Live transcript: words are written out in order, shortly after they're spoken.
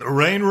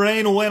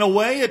Rain went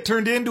away. It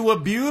turned into a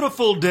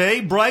beautiful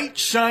day, bright,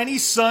 shiny,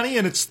 sunny,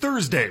 and it's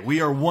Thursday.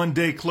 We are one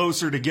day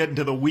closer to getting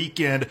to the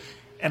weekend,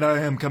 and I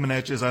am coming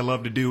at you as I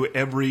love to do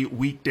every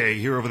weekday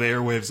here over the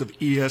airwaves of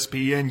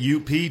ESPN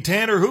UP.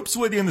 Tanner Hoops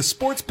with you in the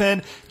Sports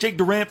Pen. Jake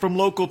Durant from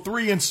Local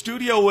 3 in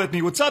studio with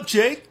me. What's up,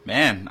 Jake?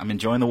 Man, I'm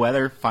enjoying the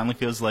weather. Finally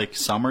feels like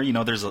summer. You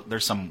know,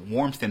 there's some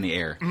warmth in the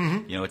air.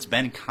 Mm-hmm. You know, it's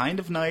been kind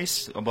of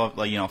nice, above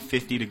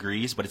 50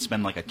 degrees, but it's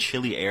been like a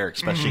chilly air,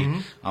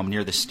 especially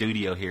near the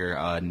studio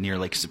here near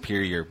Lake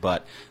Superior.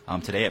 But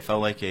today it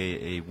felt like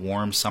a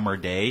warm summer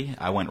day.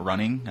 I went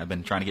running. I've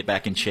been trying to get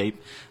back in shape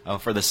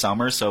for the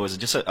summer, so it was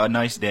just a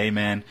nice day,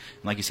 man.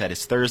 And like you said,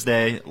 it's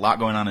Thursday, a lot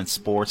going on in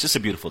sports. Just a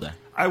beautiful day.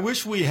 I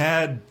wish we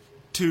had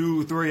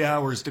 2-3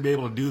 hours to be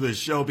able to do this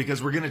show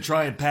because we're going to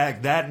try and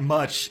pack that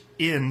much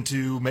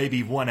into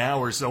maybe 1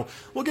 hour. So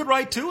we'll get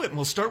right to it, and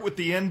we'll start with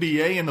the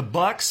NBA and the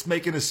Bucks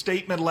making a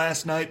statement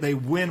last night. They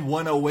win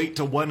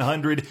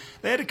 108-100.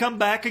 They had to come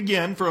back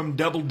again from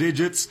double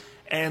digits,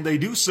 and they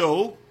do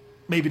so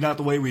maybe not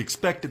the way we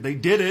expected. They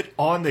did it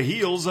on the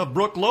heels of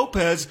Brook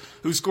Lopez,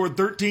 who scored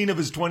 13 of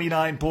his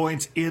 29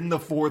 points in the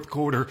fourth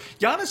quarter.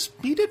 Giannis,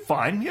 he did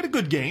fine. He had a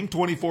good game,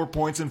 24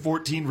 points and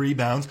 14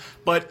 rebounds,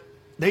 but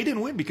they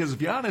didn't win because of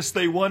Giannis.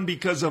 They won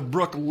because of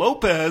Brook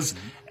Lopez,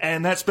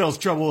 and that spells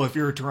trouble if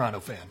you're a Toronto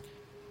fan.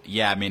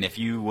 Yeah, I mean, if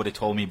you would have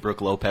told me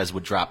Brook Lopez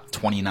would drop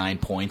 29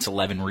 points,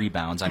 11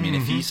 rebounds, I mean,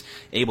 if he's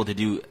able to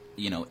do,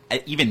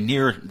 even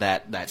near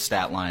that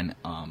stat line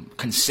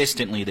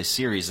consistently this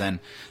series, then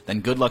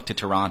good luck to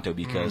Toronto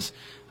because,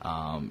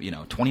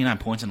 29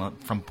 points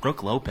from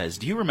Brook Lopez.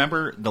 Do you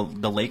remember the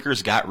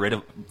Lakers got rid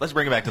of – let's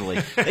bring it back to the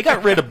Lakers. They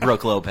got rid of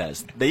Brook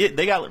Lopez. They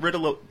got rid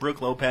of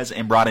Brook Lopez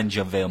and brought in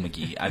JaVale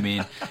McGee. I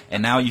mean,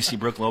 and now you see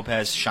Brook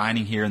Lopez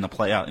shining here in the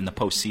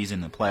postseason,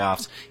 in the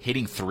playoffs,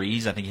 hitting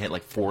threes. I think he hit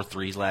like 4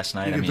 threes last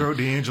night. You can throw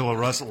D'Angelo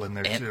Russell in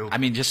there, too. I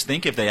mean, just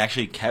think if they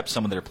actually kept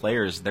some of their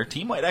players, their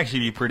team might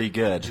actually be pretty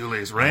good.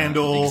 Julius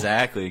Randle.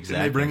 Exactly. Did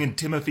they bring in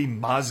Timothy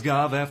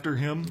Mozgov after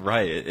him?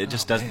 Right. It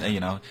just doesn't,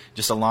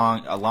 just a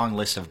long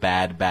list of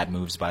bad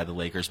moves by the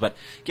Lakers. But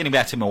getting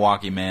back to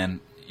Milwaukee, man,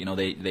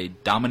 they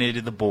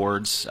dominated the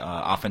boards,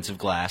 offensive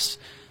glass.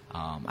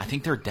 I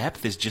think their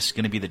depth is just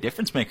going to be the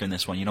difference maker in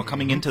this one.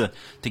 Coming into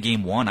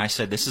game one, I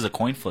said this is a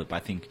coin flip. I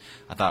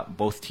thought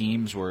both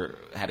teams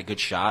had a good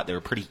shot. They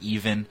were pretty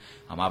even.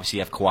 Obviously,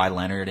 you have Kawhi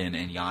Leonard and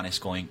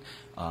Giannis going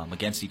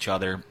against each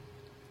other.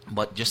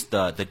 But just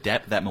the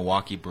depth that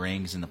Milwaukee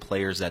brings and the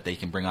players that they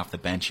can bring off the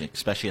bench,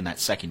 especially in that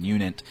second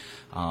unit,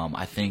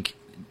 I think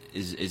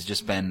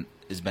has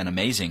been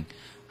amazing.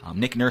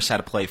 Nick Nurse had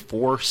to play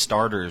 4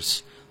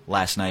 starters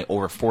last night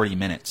over 40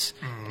 minutes.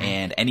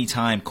 And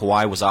anytime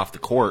Kawhi was off the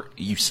court,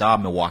 you saw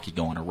Milwaukee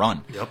go on a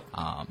run. Yep.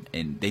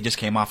 And they just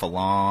came off a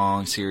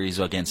long series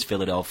against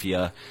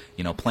Philadelphia,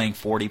 playing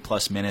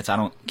 40-plus minutes. I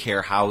don't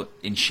care how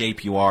in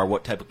shape you are,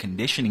 what type of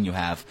conditioning you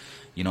have.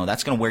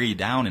 That's going to wear you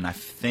down, and I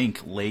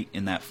think late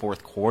in that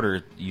fourth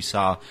quarter, you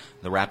saw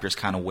the Raptors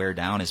kind of wear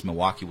down as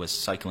Milwaukee was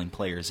cycling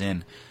players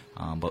in.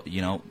 But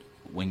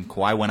when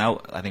Kawhi went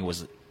out, I think it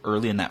was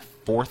early in that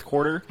fourth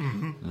quarter,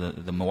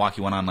 the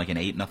Milwaukee went on like an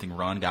 8-0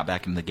 run, got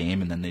back in the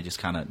game, and then they just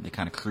kind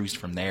of cruised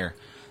from there.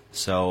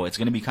 So it's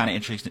going to be kind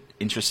of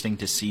interesting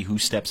to see who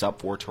steps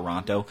up for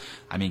Toronto.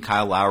 I mean,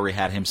 Kyle Lowry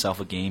had himself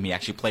a game. He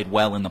actually played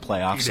well in the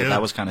playoffs, so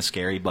that was kind of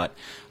scary. But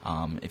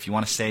if you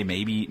want to say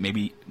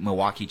maybe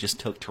Milwaukee just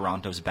took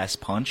Toronto's best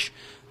punch,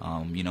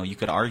 you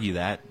could argue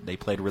that. They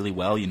played really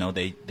well.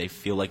 They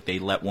feel like they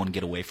let one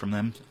get away from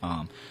them.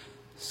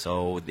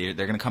 So they're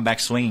going to come back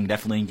swinging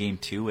definitely in Game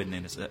 2, and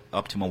then it's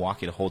up to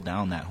Milwaukee to hold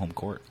down that home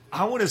court.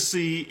 I want to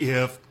see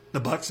if the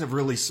Bucks have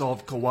really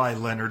solved Kawhi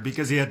Leonard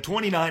because he had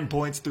 29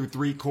 points through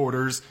 3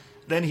 quarters.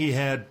 Then he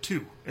had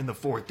 2 in the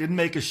fourth. Didn't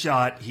make a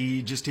shot.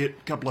 He just hit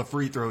a couple of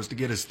free throws to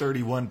get his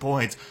 31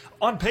 points.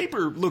 On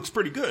paper, looks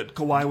pretty good.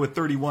 Kawhi with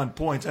 31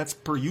 points. That's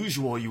per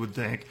usual, you would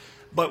think.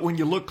 But when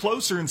you look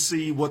closer and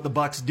see what the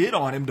Bucks did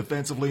on him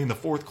defensively in the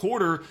fourth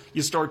quarter,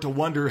 you start to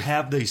wonder,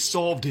 have they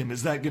solved him?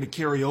 Is that going to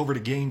carry over to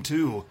Game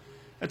 2?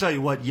 I tell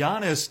you what,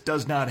 Giannis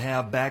does not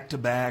have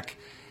back-to-back,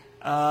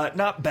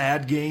 not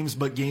bad games,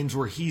 but games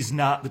where he's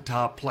not the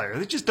top player.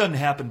 It just doesn't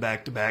happen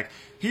back-to-back.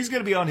 He's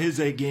going to be on his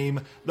A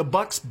game. The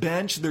Bucks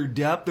bench, their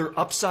depth, their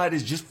upside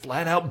is just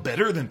flat out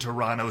better than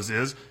Toronto's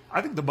is.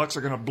 I think the Bucks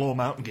are going to blow them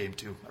out in Game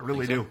 2. I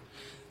really do.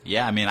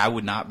 Yeah, I mean, I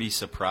would not be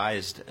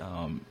surprised.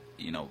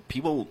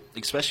 People,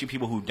 especially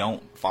people who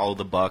don't follow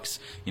the Bucks,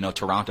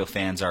 Toronto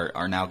fans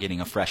are now getting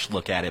a fresh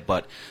look at it.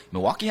 But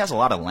Milwaukee has a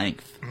lot of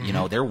length.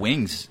 Their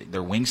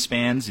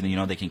wingspans,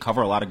 and they can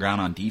cover a lot of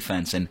ground on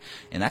defense, and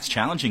that's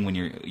challenging when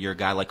you're a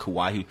guy like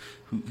Kawhi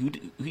who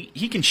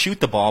he can shoot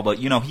the ball, but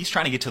he's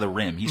trying to get to the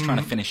rim. He's trying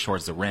to finish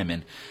towards the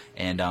rim,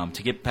 and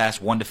to get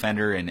past one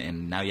defender,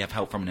 and now you have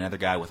help from another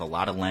guy with a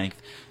lot of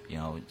length.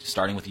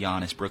 Starting with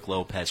Giannis, Brook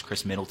Lopez,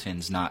 Chris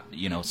Middleton's not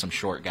some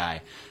short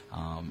guy.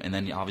 And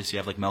then obviously you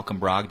have like Malcolm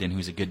Brogdon,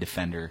 who's a good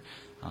defender,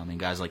 and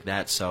guys like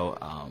that. So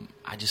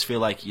I just feel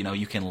like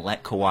you can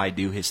let Kawhi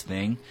do his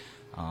thing,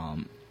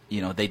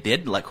 they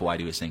did let Kawhi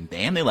do his thing,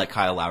 and they let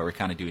Kyle Lowry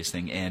kind of do his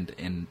thing,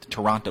 and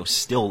Toronto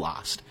still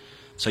lost.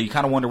 So you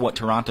kind of wonder what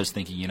Toronto's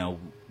thinking.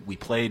 We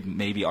played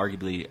maybe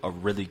arguably a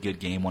really good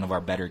game, one of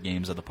our better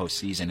games of the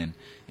postseason, and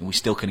we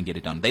still couldn't get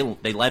it done.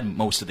 They led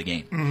most of the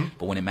game,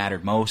 but when it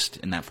mattered most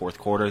in that fourth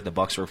quarter, the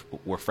Bucks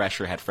were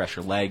fresher, had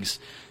fresher legs,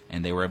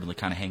 and they were able to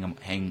kind of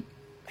hang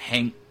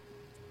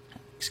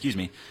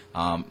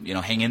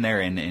in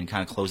there and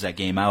kind of close that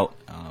game out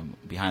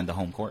behind the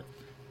home court.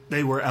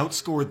 They were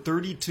outscored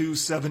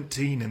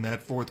 32-17 in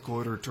that fourth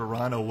quarter,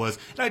 Toronto was.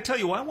 And I tell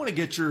you, I want to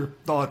get your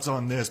thoughts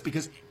on this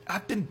because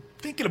I've been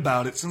thinking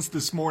about it since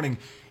this morning.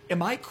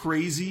 Am I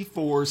crazy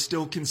for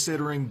still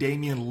considering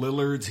Damian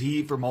Lillard's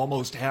heat from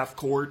almost half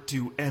court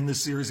to end the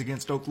series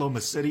against Oklahoma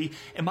City?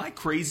 Am I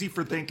crazy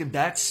for thinking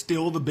that's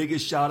still the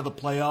biggest shot of the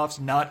playoffs,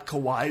 not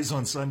Kawhi's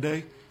on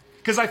Sunday?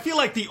 Because I feel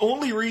like the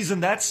only reason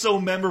that's so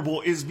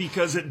memorable is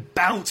because it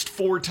bounced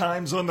 4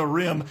 times on the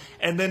rim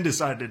and then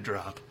decided to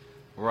drop.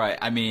 Right.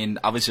 I mean,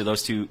 obviously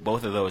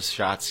both of those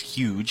shots,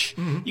 huge.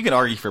 Mm-hmm. You could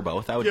argue for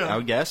both, I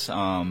would guess.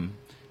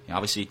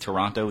 Obviously,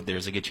 Toronto,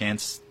 there's a good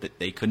chance that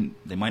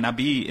they might not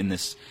be in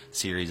this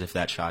series if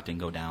that shot didn't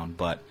go down.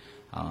 But,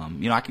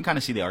 I can kind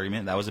of see the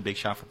argument. That was a big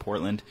shot for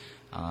Portland.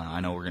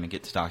 I know we're going to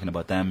get to talking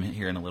about them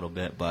here in a little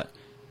bit, but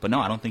no,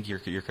 I don't think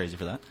you're crazy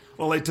for that.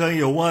 Well, I tell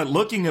you what,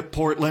 looking at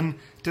Portland,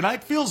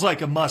 tonight feels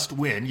like a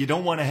must-win. You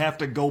don't want to have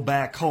to go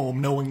back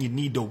home knowing you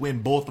need to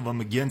win both of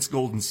them against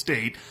Golden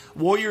State.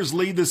 Warriors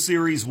lead the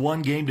series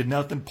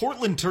 1-0.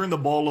 Portland turned the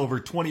ball over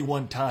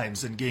 21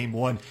 times in Game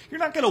 1. You're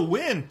not going to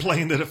win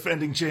playing the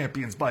defending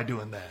champions by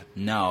doing that.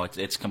 No,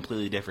 it's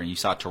completely different. You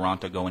saw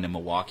Toronto go into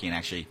Milwaukee and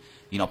actually,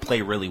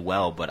 play really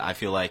well, but I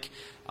feel like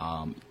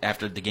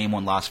after the Game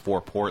 1 loss for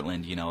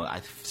Portland,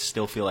 I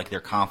still feel like their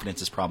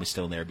confidence is probably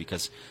still there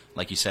because,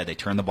 like you said, they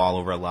turned the ball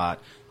over a lot.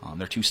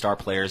 They're 2 star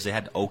players. They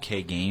had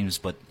okay games,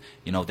 but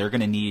they're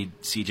going to need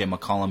C.J.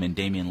 McCollum and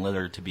Damian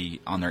Lillard to be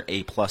on their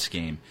A-plus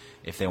game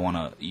if they want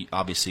to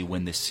obviously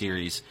win this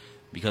series.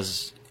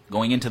 Because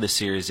going into the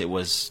series, it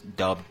was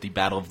dubbed the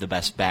battle of the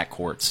best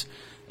backcourts.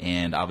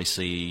 And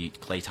obviously,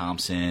 Klay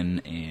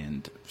Thompson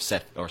and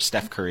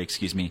Steph Curry,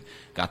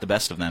 got the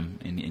best of them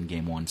in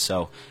Game 1.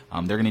 So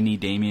they're going to need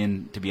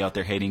Damian to be out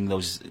there hitting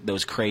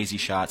those crazy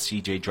shots,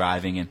 CJ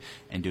driving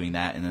and doing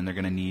that, and then they're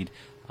going to need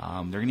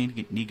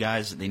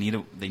guys. They need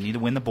to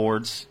win the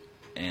boards,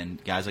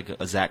 and guys like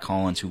Zach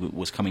Collins, who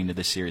was coming to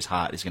this series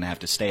hot, is going to have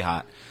to stay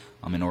hot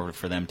in order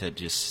for them to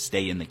just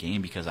stay in the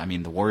game. Because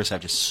the Warriors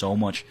have just so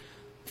much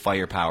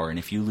firepower, and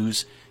if you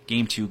lose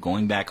Game 2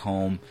 going back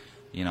home,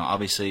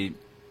 obviously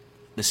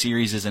the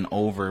series isn't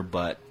over,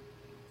 but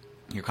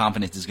your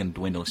confidence is going to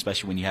dwindle,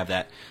 especially when you have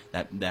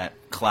that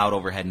cloud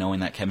overhead, knowing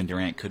that Kevin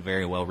Durant could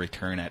very well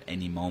return at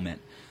any moment.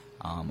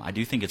 I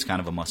do think it's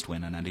kind of a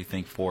must-win, and I do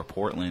think for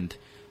Portland,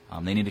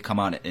 they need to come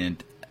out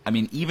and,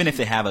 even if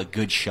they have a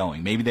good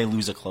showing, maybe they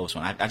lose a close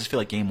one. I just feel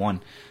like Game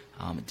 1,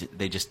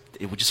 it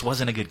just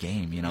wasn't a good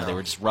game. No. They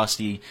were just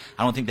rusty.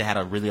 I don't think they had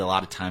a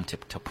lot of time to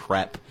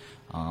prep.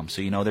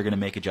 So they're going to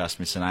make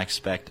adjustments, and I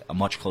expect a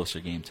much closer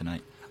game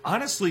tonight.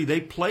 Honestly,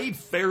 they played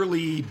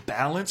fairly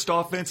balanced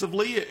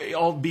offensively,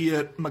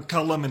 albeit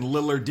McCollum and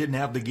Lillard didn't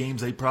have the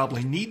games they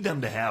probably need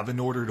them to have in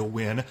order to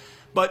win.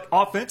 But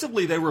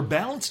offensively, they were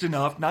balanced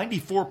enough.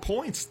 94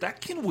 points, that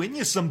can win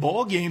you some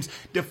ball games.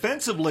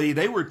 Defensively,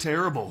 they were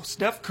terrible.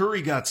 Steph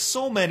Curry got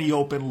so many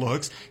open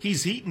looks.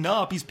 He's heating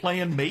up. He's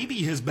playing maybe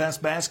his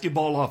best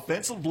basketball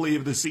offensively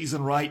of the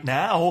season right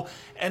now.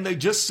 And they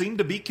just seem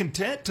to be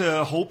content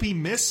to hope he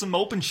missed some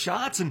open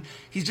shots. And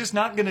he's just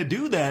not going to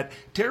do that.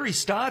 Terry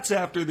Stotts,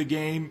 after the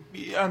game,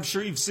 I'm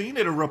sure you've seen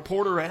it, a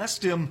reporter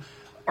asked him,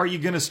 "Are you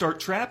going to start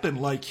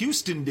trapping like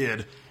Houston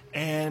did?"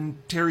 And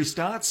Terry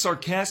Stotts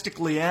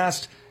sarcastically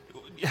asked,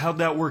 "How'd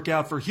that work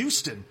out for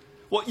Houston?"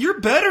 Well, you're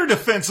better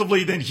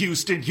defensively than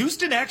Houston.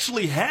 Houston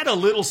actually had a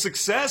little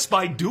success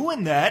by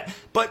doing that,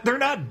 but they're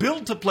not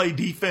built to play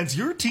defense.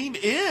 Your team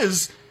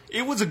is.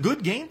 It was a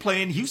good game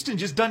plan. Houston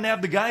just doesn't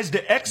have the guys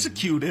to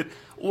execute it.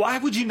 Why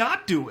would you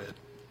not do it?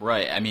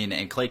 Right. And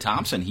Klay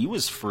Thompson, he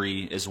was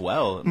free as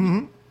well.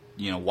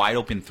 Mm-hmm. Wide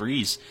open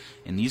threes.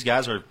 And these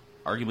guys are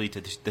arguably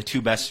the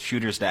 2 best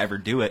shooters to ever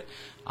do it.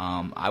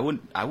 I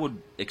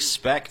would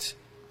expect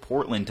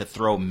Portland to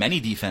throw many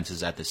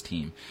defenses at this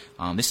team.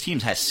 This team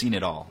has seen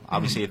it all.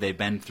 Obviously, they've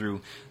been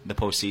through the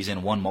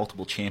postseason, won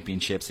multiple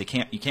championships. You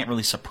can't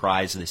really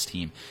surprise this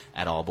team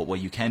at all. But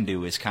what you can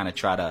do is kind of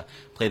try to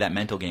play that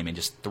mental game and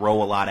just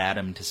throw a lot at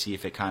them to see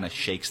if it kind of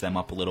shakes them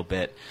up a little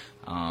bit.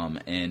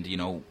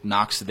 And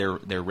knocks their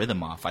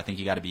rhythm off. I think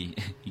you got to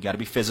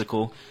be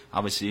physical.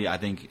 Obviously, I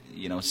think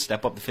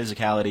step up the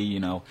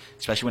physicality.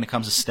 Especially when it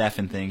comes to Steph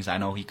and things. I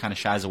know he kind of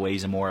shies away.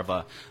 He's more of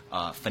a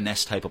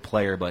finesse type of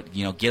player, but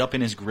get up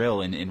in his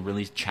grill and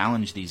really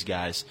challenge these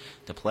guys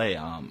to play.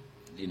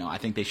 I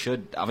think they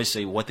should.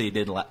 Obviously, what they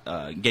did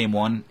Game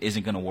 1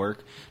 isn't going to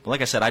work. But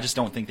like I said, I just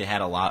don't think they had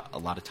a lot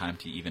of time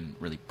to even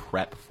really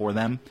prep for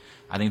them.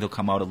 I think they'll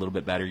come out a little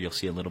bit better. You'll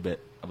see a little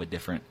bit of a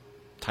different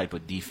type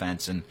of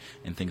defense and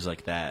things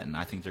like that, and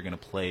I think they're going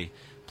to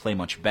play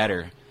much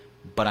better.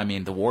 But, I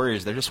mean, the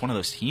Warriors, they're just one of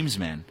those teams,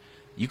 man.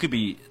 You could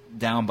be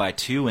down by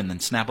 2 and then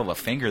snap of a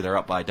finger, they're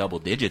up by double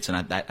digits.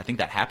 And I think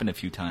that happened a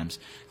few times.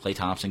 Klay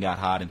Thompson got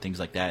hot and things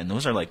like that. And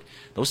those are like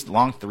those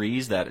long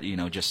threes that,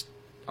 just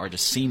are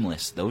just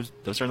seamless.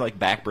 Those are like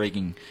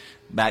back-breaking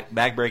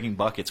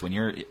buckets when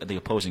you're the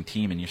opposing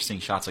team and you're seeing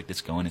shots like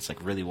this going. It's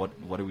like, really,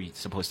 what are we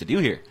supposed to do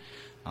here?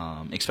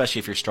 Especially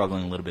if you're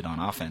struggling a little bit on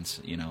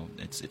offense,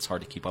 it's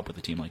hard to keep up with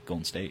a team like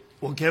Golden State.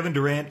 Well, Kevin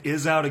Durant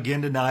is out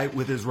again tonight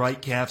with his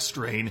right calf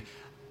strain.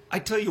 I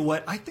tell you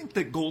what, I think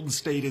that Golden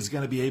State is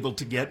going to be able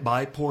to get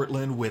by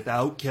Portland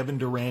without Kevin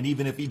Durant,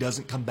 even if he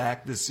doesn't come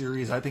back this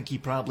series. I think he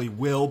probably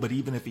will, but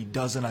even if he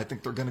doesn't, I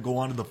think they're going to go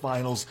on to the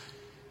finals.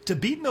 To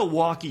beat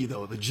Milwaukee,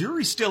 though, the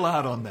jury's still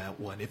out on that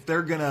one. If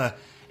they're gonna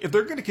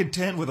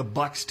contend with a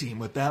Bucks team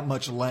with that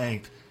much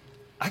length,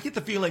 I get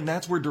the feeling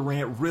that's where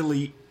Durant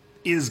really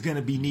is going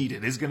to be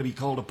needed, is going to be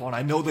called upon.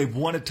 I know they've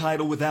won a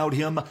title without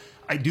him.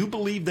 I do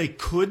believe they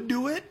could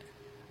do it,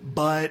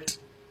 but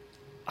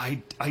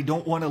I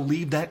don't want to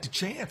leave that to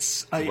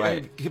chance.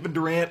 Kevin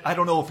Durant, I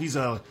don't know if he's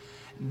a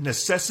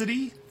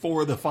necessity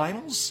for the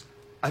finals.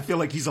 I feel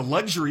like he's a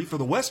luxury for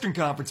the Western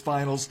Conference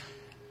Finals,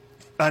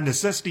 a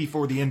necessity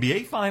for the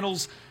NBA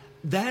Finals.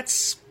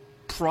 That's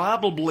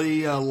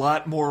probably a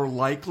lot more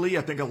likely.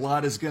 I think a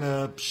lot is going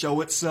to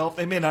show itself.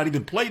 They may not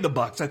even play the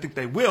Bucks. I think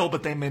they will,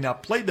 but they may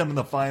not play them in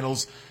the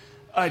finals.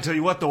 I tell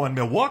you what, though, on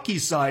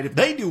Milwaukee's side, if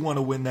they do want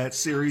to win that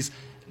series,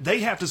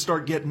 they have to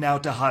start getting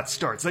out to hot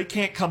starts. They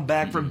can't come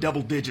back from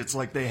double digits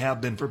like they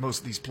have been for most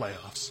of these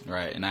playoffs.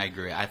 Right, and I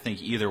agree. I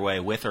think either way,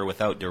 with or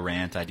without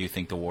Durant, I do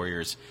think the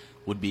Warriors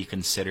would be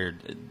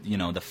considered,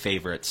 the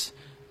favorites.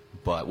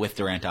 But with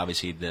Durant,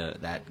 obviously,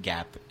 that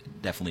gap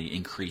definitely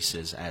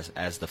increases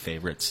as the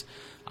favorites.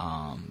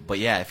 But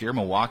yeah, if you're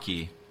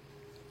Milwaukee,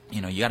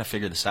 you got to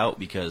figure this out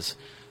because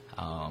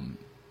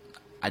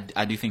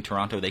I do think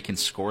Toronto, they can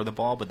score the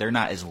ball, but they're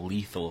not as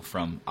lethal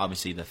from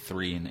obviously the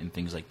three and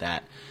things like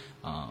that.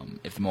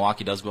 If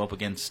Milwaukee does go up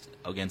against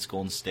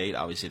Golden State,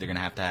 obviously they're going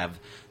to have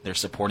their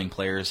supporting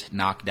players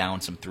knock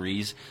down some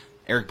threes.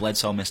 Eric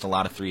Bledsoe missed a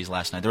lot of threes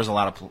last night. There was a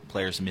lot of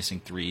players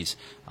missing threes.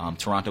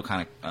 Toronto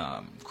kind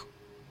of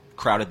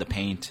crowded the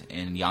paint,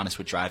 and Giannis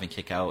would drive and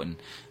kick out,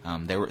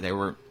 and they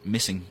were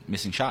missing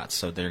shots.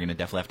 So they're going to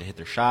definitely have to hit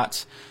their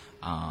shots.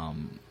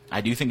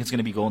 I do think it's going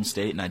to be Golden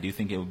State, and I do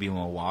think it would be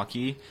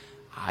Milwaukee.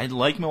 I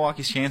like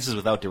Milwaukee's chances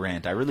without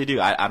Durant. I really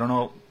do. I don't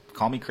know.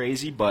 Call me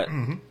crazy, but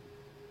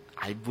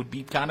I would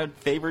be kind of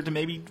favored to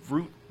maybe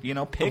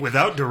pick.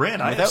 Without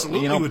Durant, I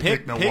absolutely would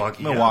pick Milwaukee.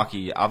 Pick Milwaukee.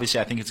 Yeah. Obviously,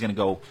 I think it's going to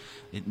go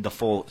the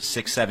full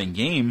 6-7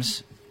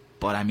 games,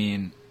 but I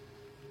mean,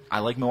 I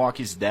like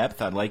Milwaukee's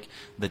depth. I like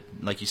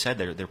like you said,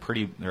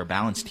 they're a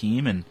balanced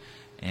team,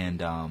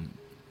 and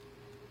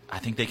I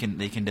think they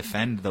can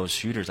defend those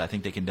shooters. I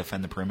think they can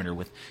defend the perimeter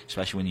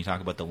especially when you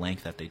talk about the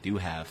length that they do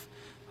have.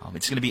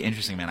 It's going to be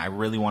interesting, man. I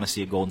really want to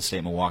see a Golden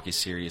State Milwaukee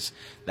series.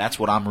 That's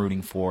what I'm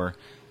rooting for,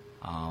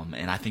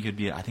 and I think it'd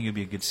be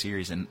a good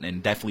series,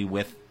 and definitely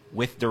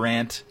with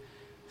Durant,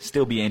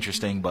 still be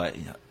interesting. But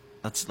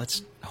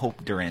let's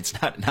hope Durant's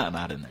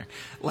not in there.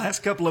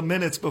 Last couple of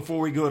minutes before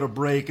we go to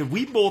break, and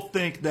we both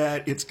think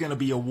that it's going to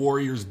be a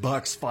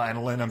Warriors-Bucks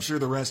final, and I'm sure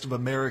the rest of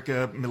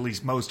America, at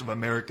least most of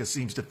America,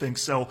 seems to think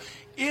so.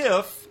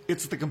 If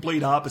it's the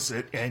complete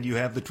opposite, and you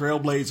have the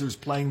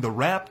Trailblazers playing the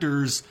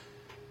Raptors,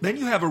 then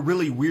you have a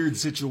really weird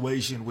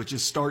situation which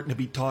is starting to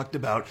be talked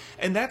about,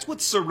 and that's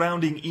what's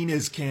surrounding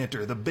Enes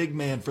Kanter, the big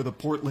man for the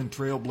Portland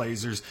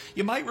Trailblazers.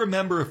 You might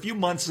remember a few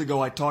months ago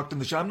I talked in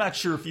the show, I'm not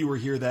sure if you were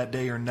here that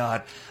day or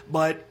not,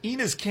 but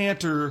Enes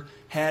Kanter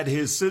had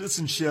his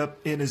citizenship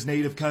in his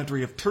native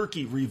country of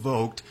Turkey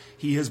revoked.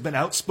 He has been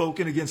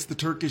outspoken against the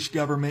Turkish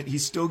government.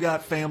 He's still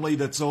got family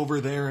that's over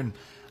there, and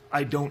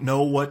I don't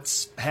know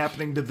what's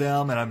happening to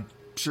them, and I'm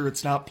sure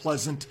it's not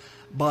pleasant.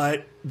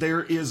 But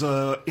there is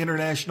a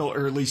international,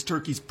 or at least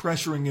Turkey's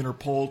pressuring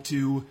Interpol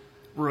to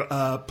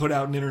put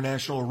out an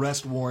international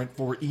arrest warrant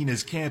for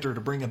Enes Kanter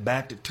to bring him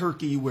back to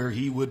Turkey, where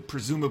he would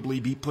presumably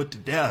be put to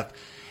death.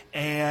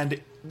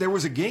 And there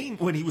was a game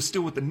when he was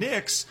still with the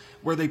Knicks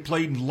where they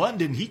played in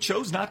London. He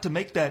chose not to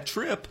make that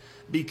trip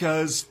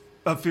because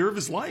of fear of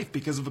his life,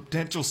 because of a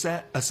potential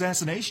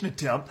assassination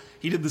attempt.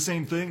 He did the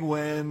same thing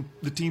when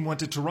the team went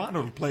to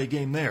Toronto to play a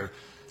game there.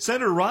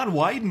 Senator Ron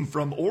Wyden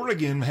from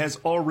Oregon has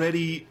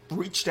already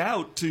reached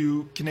out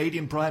to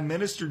Canadian Prime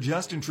Minister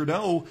Justin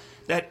Trudeau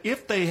that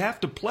if they have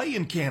to play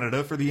in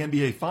Canada for the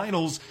NBA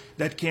Finals,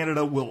 that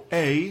Canada will,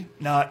 A,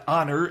 not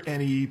honor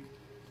any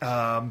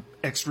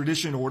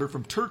extradition order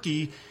from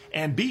Turkey,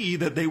 and B,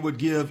 that they would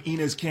give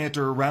Enes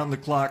Kanter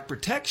around-the-clock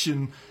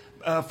protection.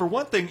 For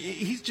one thing,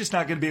 he's just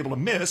not going to be able to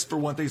miss. For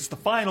one thing, it's the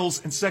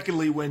finals. And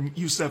secondly, when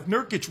Jusuf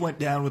Nurkic went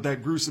down with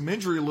that gruesome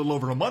injury a little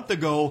over a month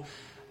ago,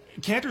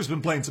 Kanter's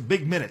been playing some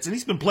big minutes, and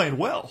he's been playing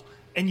well.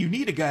 And you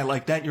need a guy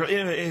like that.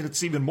 And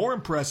it's even more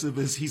impressive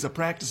is he's a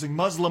practicing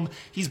Muslim.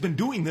 He's been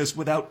doing this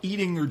without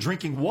eating or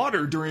drinking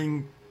water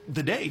during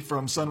the day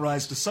from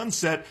sunrise to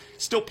sunset,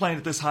 still playing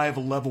at this high of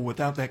a level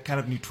without that kind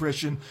of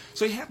nutrition.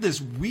 So you have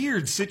this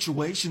weird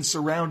situation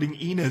surrounding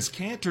Enes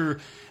Kanter.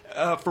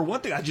 For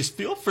one thing, I just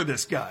feel for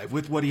this guy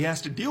with what he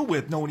has to deal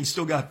with, knowing he's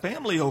still got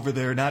family over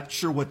there, not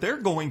sure what they're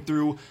going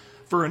through.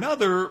 For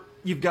another,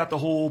 you've got the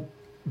whole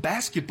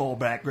basketball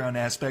background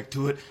aspect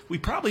to it. We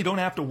probably don't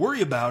have to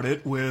worry about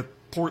it with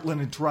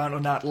Portland and Toronto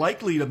not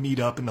likely to meet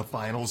up in the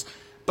finals.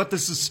 But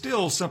this is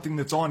still something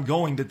that's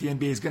ongoing that the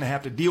NBA is going to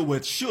have to deal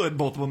with should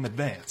both of them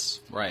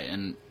advance. Right,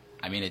 and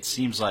I mean, it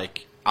seems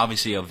like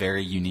obviously a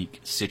very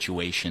unique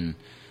situation.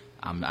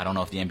 I don't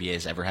know if the NBA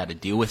has ever had to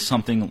deal with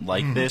something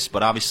like this,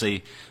 but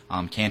obviously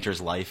Kanter's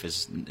life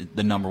is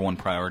the number one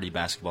priority.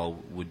 Basketball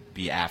would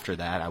be after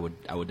that, I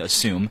would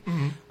assume.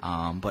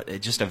 But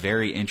it's just a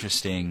very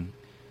interesting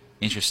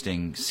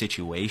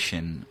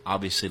situation.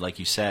 Obviously, like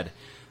you said,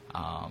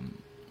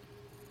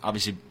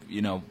 obviously,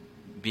 you know,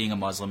 being a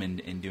Muslim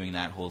and doing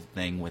that whole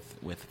thing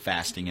with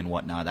fasting and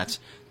whatnot, that's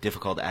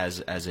difficult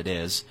as it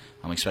is,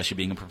 especially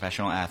being a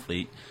professional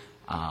athlete.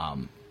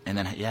 And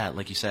then, yeah,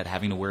 like you said,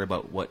 having to worry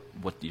about what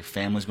your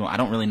family's going. I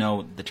don't really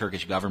know the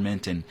Turkish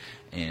government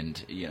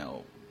and you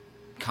know,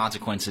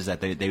 consequences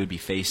that they would be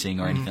facing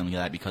or anything like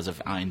that because of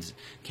Enes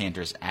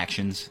Kanter's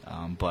actions.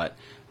 But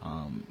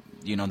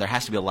you know, there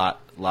has to be a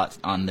lot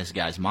on this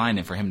guy's mind,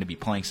 and for him to be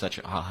playing such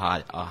a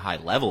high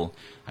level,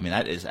 I mean,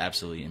 that is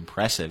absolutely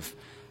impressive.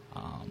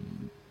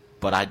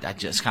 But I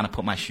just kind of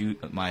put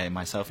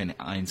myself in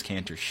Enes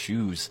Kanter's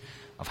shoes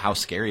of how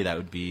scary that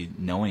would be,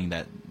 knowing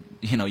that,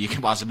 you know, you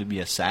could possibly be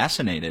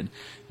assassinated.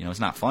 You know, it's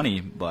not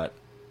funny, but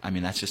I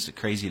mean, that's just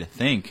crazy to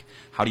think.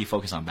 How do you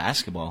focus on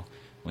basketball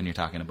when you're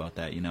talking about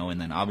that, you know? And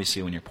then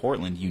obviously when you're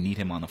Portland, you need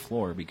him on the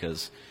floor,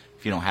 because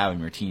if you don't have him,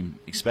 your team,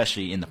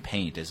 especially in the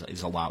paint,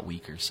 is a lot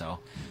weaker. So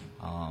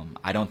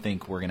I don't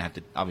think we're going to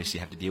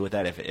have to deal with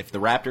that. If the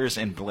Raptors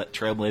and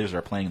Trailblazers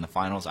are playing in the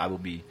finals, I will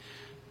be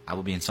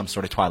in some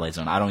sort of twilight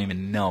zone. I don't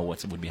even know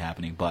what would be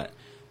happening. But,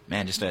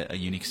 man, just a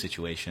unique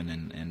situation.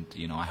 And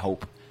you know, I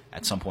hope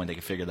at some point they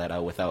can figure that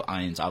out without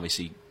Enes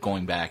obviously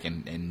going back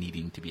and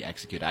needing to be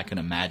executed. I can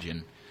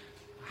imagine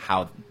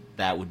how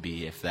that would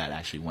be if that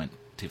actually went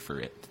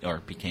or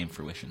became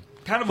fruition.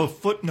 Kind of a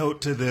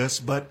footnote to this,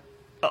 but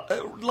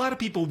a lot of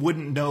people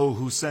wouldn't know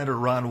who center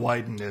Ron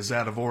Wyden is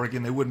out of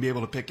Oregon. They wouldn't be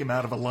able to pick him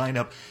out of a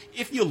lineup.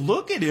 If you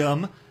look at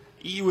him,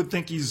 you would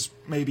think he's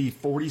maybe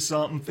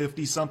 40-something,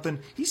 50-something.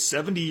 He's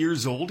 70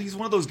 years old. He's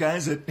one of those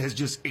guys that has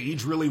just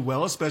aged really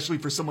well, especially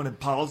for someone in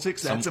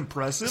politics. That's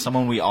impressive.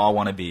 Someone we all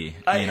want to be,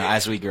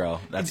 as we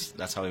grow.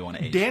 That's how we want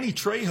to age. Danny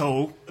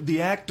Trejo,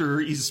 the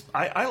actor,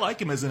 I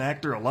like him as an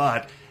actor a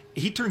lot.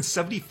 He turned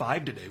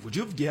 75 today. Would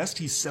you have guessed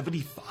he's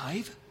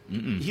 75?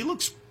 He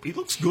looks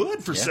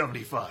good for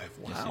 75.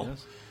 Wow. Yes, he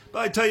does. But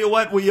I tell you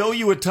what, we owe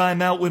you a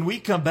timeout. When we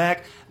come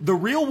back, the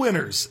real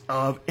winners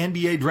of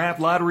NBA Draft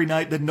Lottery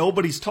Night that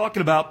nobody's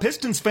talking about.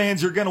 Pistons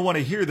fans are going to want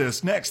to hear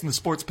this next in the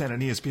Sports Pen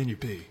and ESPN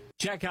UP.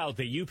 Check out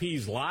the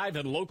UP's live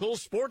and local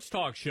sports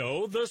talk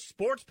show, The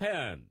Sports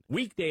Pen.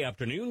 Weekday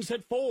afternoons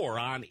at 4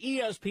 on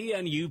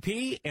ESPN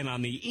UP and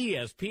on the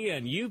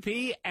ESPN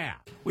UP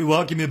app. We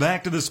welcome you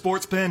back to the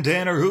Sports Pen.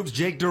 Tanner Hoops,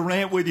 Jake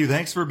Durant with you.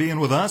 Thanks for being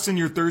with us in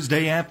your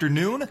Thursday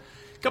afternoon.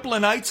 A couple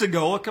of nights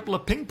ago, a couple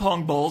of ping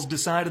pong balls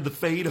decided the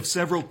fate of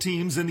several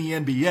teams in the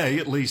NBA,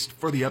 at least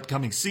for the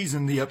upcoming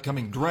season, the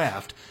upcoming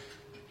draft.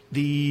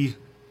 The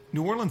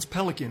New Orleans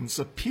Pelicans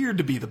appeared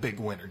to be the big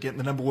winner, getting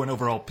the number one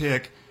overall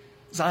pick.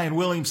 Zion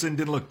Williamson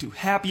didn't look too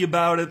happy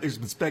about it. There's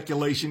been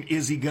speculation,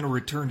 is he going to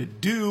return to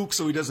Duke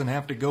so he doesn't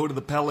have to go to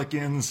the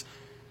Pelicans?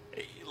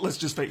 Let's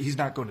just say he's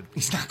not going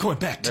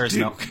back to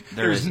Duke.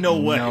 There's no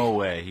way. No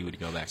way he would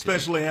go back to Duke.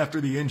 Especially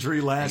after the injury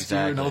last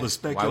year and all the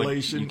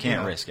speculation. You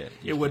can't risk it.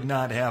 It would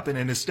not happen.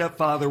 And his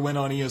stepfather went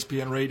on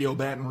ESPN Radio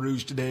Baton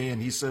Rouge today, and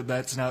he said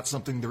that's not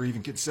something they're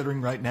even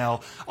considering right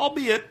now,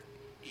 albeit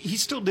he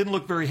still didn't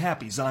look very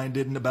happy. Zion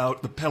didn't,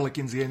 about the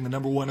Pelicans getting the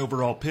number one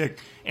overall pick.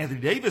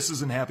 Anthony Davis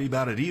isn't happy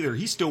about it either.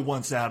 He still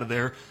wants out of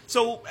there.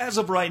 So as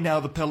of right now,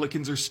 the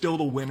Pelicans are still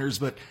the winners.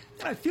 But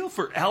I feel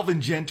for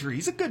Alvin Gentry.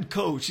 He's a good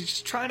coach. He's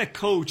just trying to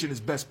coach, and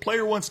his best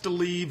player wants to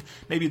leave.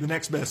 Maybe the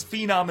next best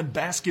phenom in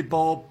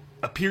basketball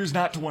appears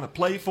not to want to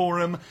play for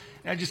him.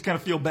 And I just kind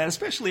of feel bad,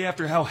 especially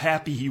after how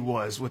happy he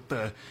was with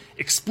the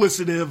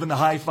explicitive and the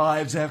high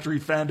fives after he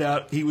found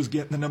out he was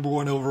getting the number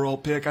one overall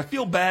pick. I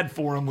feel bad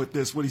for him with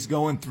this, what he's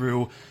going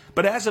through.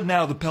 But as of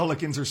now, the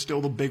Pelicans are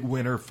still the big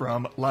winner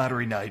from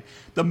Lottery Night.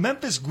 The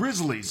Memphis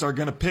Grizzlies are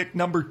going to pick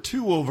number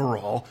 2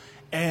 overall.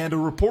 And a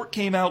report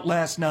came out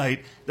last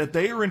night that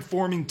they are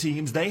informing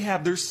teams they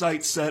have their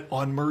sights set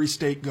on Murray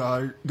State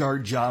guard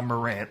Ja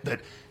Morant,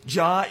 that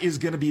Ja is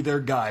going to be their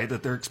guy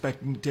that they're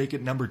expecting to take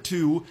at number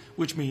 2,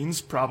 which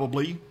means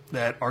probably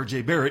that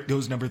R.J. Barrett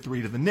goes number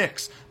 3 to the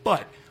Knicks.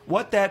 But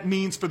what that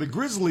means for the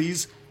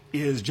Grizzlies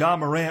is Ja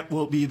Morant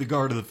will be the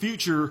guard of the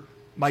future.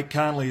 Mike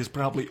Conley is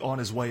probably on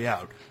his way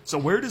out. So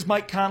where does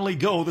Mike Conley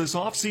go this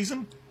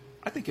offseason?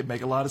 I think it'd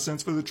make a lot of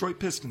sense for the Detroit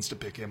Pistons to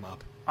pick him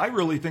up. I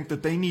really think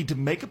that they need to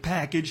make a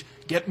package,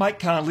 get Mike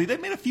Conley. They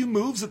made a few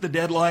moves at the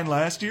deadline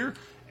last year,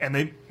 and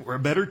they were a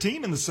better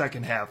team in the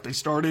second half. They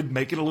started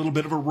making a little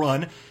bit of a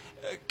run.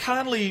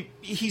 Conley,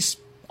 he's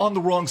on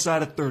the wrong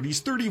side of 30. He's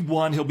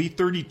 31. He'll be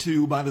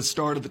 32 by the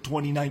start of the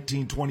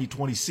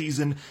 2019-2020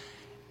 season.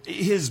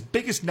 His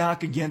biggest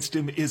knock against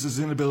him is his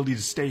inability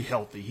to stay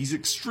healthy. He's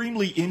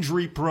extremely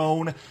injury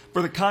prone.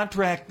 For the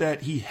contract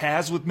that he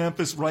has with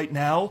Memphis right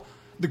now,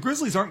 the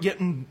Grizzlies aren't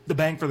getting the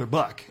bang for their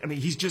buck. I mean,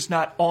 he's just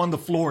not on the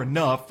floor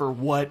enough for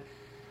what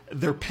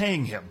they're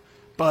paying him.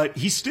 But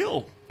he's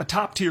still a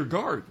top-tier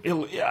guard.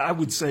 I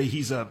would say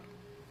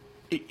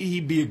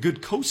he'd be a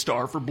good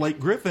co-star for Blake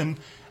Griffin.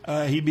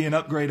 He'd be an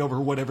upgrade over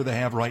whatever they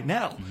have right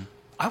now. Mm-hmm.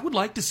 I would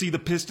like to see the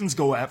Pistons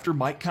go after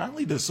Mike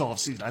Conley this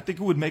offseason. I think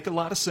it would make a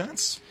lot of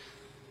sense.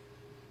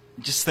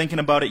 Just thinking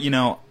about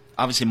it,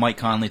 obviously Mike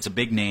Conley, it's a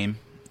big name.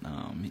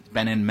 He's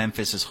been in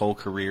Memphis his whole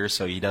career,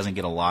 so he doesn't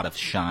get a lot of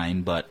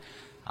shine. But,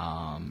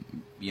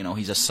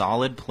 he's a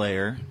solid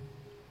player.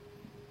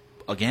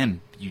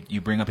 Again,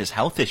 you bring up his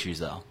health issues,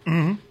 though.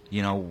 Mm-hmm.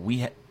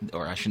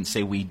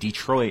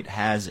 Detroit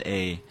has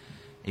a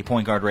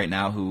point guard right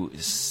now who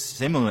is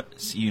similar.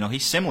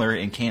 He's similar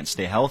and can't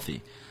stay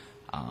healthy.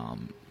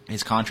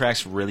 His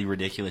contract's really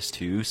ridiculous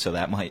too, so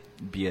that might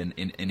be an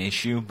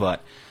issue.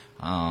 But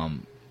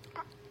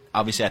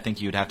obviously, I think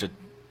you'd have to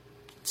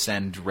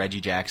send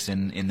Reggie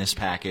Jackson in this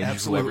package.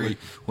 Absolutely.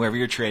 Whoever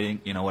you're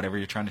trading, whatever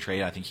you're trying to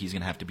trade, I think he's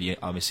going to have to be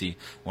obviously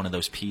one of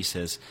those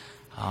pieces.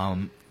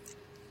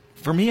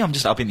 For me, I'm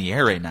just up in the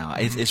air right now.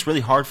 Mm-hmm. It's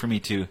really hard for me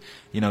to,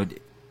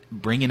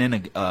 bringing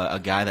in a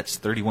guy that's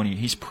 31 years.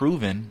 He's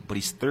proven, but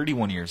he's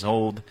 31 years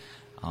old.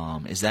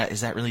 Is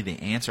that really the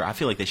answer? I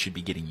feel like they should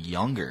be getting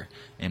younger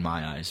in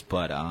my eyes.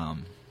 But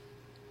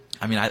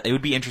it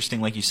would be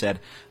interesting, like you said.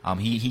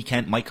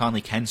 Mike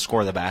Conley can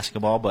score the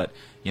basketball, but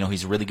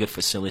he's a really good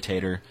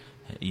facilitator.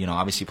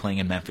 Obviously playing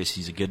in Memphis,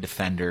 he's a good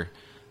defender.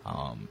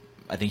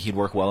 I think he'd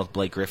work well with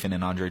Blake Griffin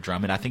and Andre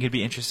Drummond. I think it'd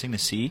be interesting to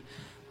see.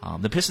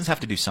 The Pistons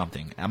have to do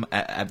something.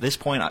 At this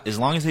point, as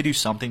long as they do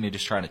something, they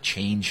just try to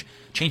change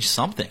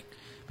something.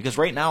 Because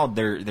right now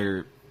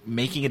they're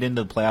making it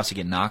into the playoffs to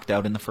get knocked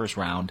out in the first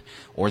round,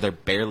 or they're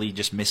barely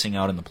just missing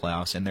out in the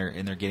playoffs, and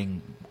they're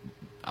getting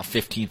a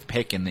 15th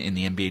pick in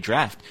the NBA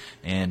draft.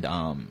 And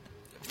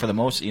for the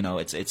most,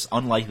 it's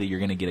unlikely you're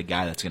going to get a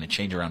guy that's going to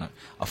change around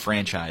a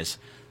franchise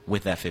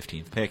with that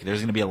 15th pick. There's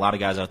going to be a lot of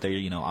guys out there.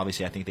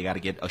 Obviously, I think they got to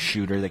get a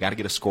shooter, they got to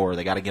get a scorer,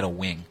 they got to get a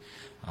wing,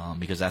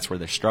 because that's where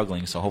they're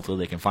struggling. So hopefully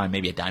they can find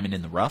maybe a diamond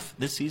in the rough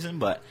this season,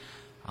 but.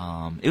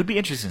 It would be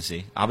interesting to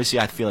see. Obviously,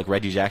 I feel like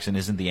Reggie Jackson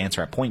isn't the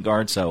answer at point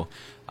guard, so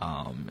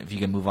if you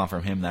can move on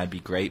from him, that'd be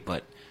great.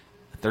 But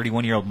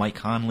 31-year-old Mike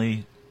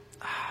Conley,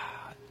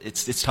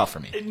 it's tough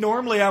for me.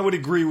 Normally, I would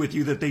agree with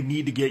you that they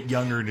need to get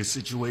younger in a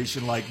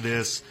situation like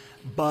this,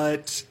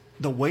 but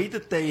the way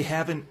that they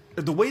haven't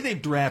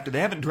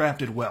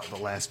drafted well the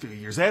last few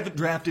years. They haven't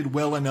drafted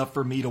well enough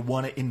for me to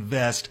want to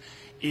invest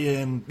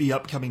in the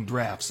upcoming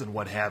drafts and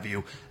what have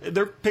you.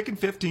 They're picking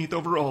 15th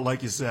overall,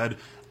 like you said.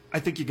 I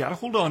think you got to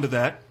hold on to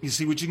that. You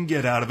see what you can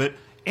get out of it.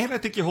 And I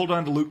think you hold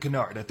on to Luke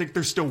Kennard. I think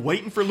they're still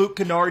waiting for Luke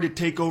Kennard to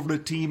take over the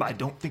team. I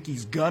don't think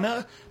he's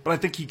gonna, but I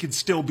think he could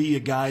still be a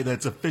guy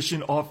that's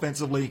efficient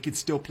offensively. He could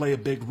still play a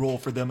big role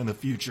for them in the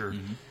future.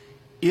 Mm-hmm.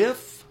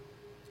 If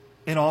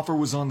an offer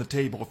was on the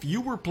table, if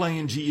you were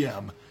playing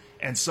GM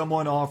and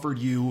someone offered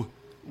you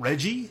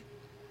Reggie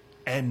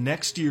and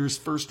next year's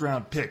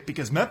first-round pick,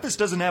 because Memphis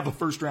doesn't have a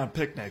first-round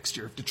pick next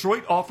year. If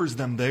Detroit offers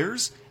them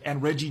theirs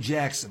and Reggie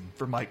Jackson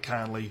for Mike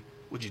Conley,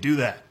 would you do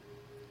that?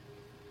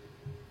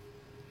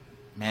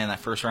 Man, that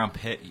first-round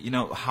pick,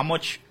 how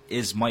much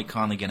is Mike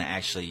Conley going to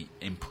actually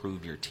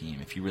improve your team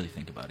if you really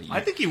think about it? I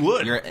think he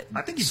would.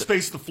 I think he'd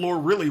space the floor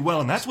really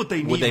well, and that's what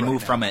they need. Would they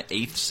move now. From an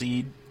 8th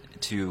seed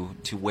to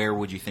where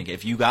would you think?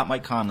 If you got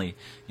Mike Conley,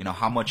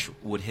 how much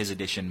would his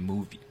addition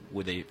move?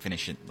 Would they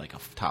finish in like a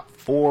top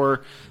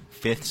 4,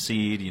 5th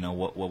seed?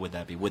 What would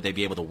that be? Would they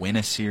be able to win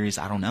a series?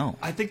 I don't know.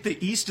 I think the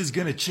East is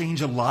going to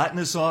change a lot in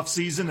this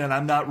offseason, and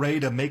I'm not ready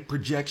to make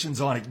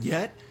projections on it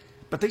yet.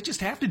 But they just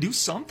have to do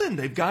something.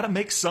 They've got to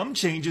make some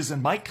changes,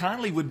 and Mike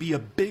Conley would be a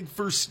big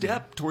first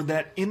step toward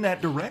that in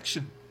that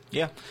direction.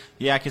 Yeah,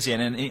 I can see it.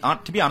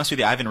 And to be honest with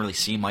you, I haven't really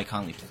seen Mike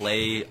Conley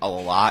play a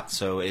lot,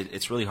 so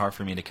it's really hard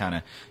for me to kind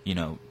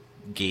of,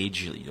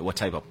 gauge what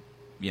type of,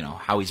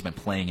 how he's been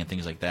playing and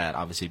things like that,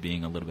 obviously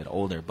being a little bit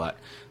older. But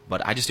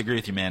I just agree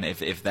with you, man.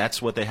 If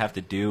that's what they have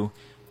to do,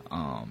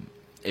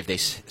 if they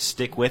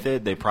stick with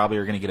it, they probably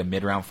are going to get a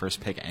mid-round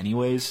first pick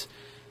anyways.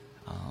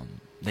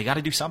 They got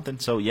to do something.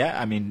 So,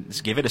 yeah,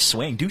 just give it a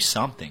swing. Do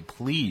something.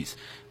 Please.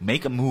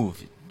 Make a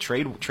move.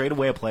 Trade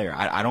away a player.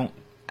 I don't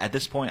 – at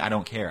this point, I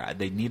don't care.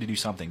 They need to do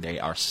something. They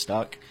are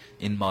stuck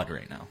in mud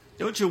right now.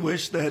 Don't you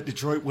wish that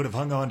Detroit would have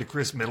hung on to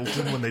Chris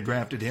Middleton when they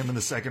drafted him in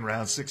the second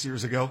round 6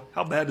 years ago?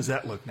 How bad does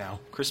that look now?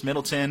 Chris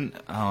Middleton,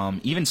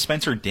 even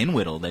Spencer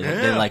Dinwiddie,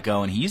 they let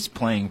go, and he's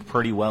playing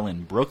pretty well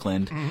in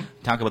Brooklyn. Mm-hmm.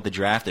 Talk about the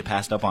draft. They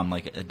passed up on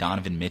like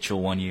Donovan Mitchell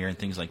one year and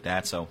things like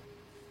that. So,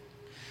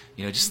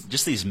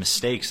 just these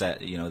mistakes that,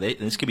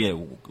 this could be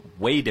a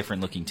way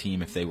different looking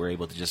team if they were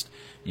able to just,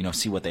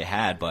 see what they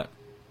had. But,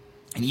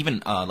 and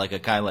even like a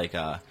guy like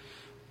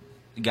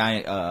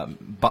guy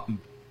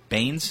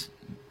Baines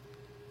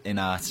in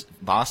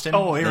Boston.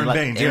 Oh, Aaron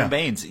Baines. Aaron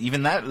Baines.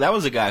 Even that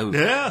was a guy who,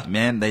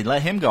 man, they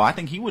let him go. I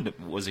think he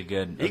was a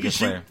good He can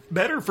player. shoot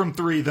better from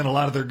three than a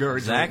lot of their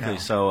guards. Exactly. Right now.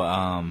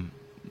 So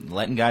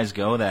letting guys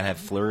go that have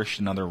flourished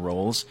in other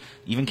roles.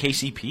 Even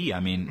KCP. I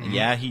mean,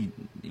 yeah, he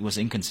was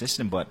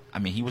inconsistent, but I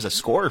mean, he was a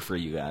scorer for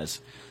you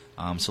guys.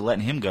 So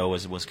letting him go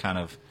was kind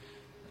of,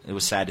 it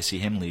was sad to see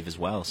him leave as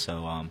well.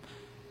 So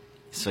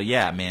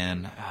yeah,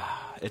 man.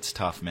 It's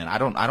tough, man. I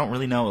don't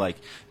really know. Like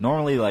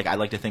normally, like I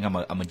like to think I'm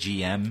a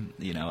GM.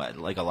 You know,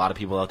 like a lot of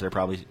people out there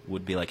probably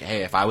would be like,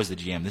 hey, if I was the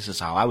GM, this is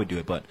how I would do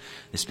it. But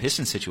this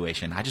Pistons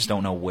situation, I just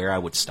don't know where I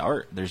would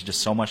start. There's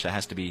just so much that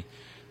has to be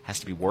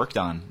worked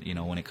on. You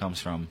know, when it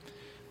comes from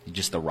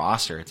just the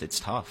roster, it's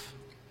tough.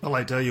 Well,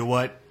 I tell you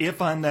what,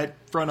 if I'm that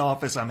front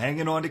office, I'm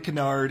hanging on to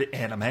Kennard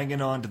and I'm hanging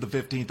on to the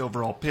 15th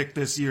overall pick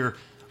this year.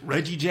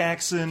 Reggie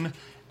Jackson,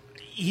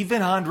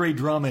 even Andre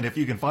Drummond, if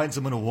you can find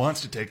someone who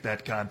wants to take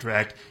that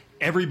contract.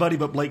 Everybody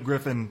but Blake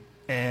Griffin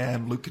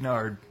and Luke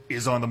Kennard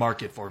is on the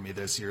market for me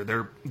this year.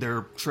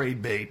 They're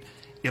trade bait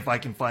if I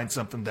can find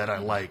something that I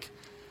like.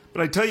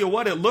 But I tell you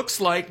what, it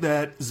looks like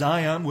that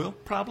Zion will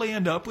probably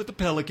end up with the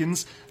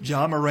Pelicans,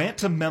 Ja Morant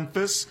to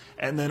Memphis,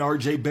 and then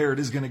R.J. Barrett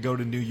is going to go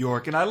to New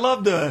York. And I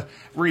love the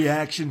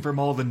reaction from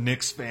all the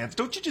Knicks fans.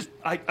 Don't you just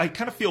 – I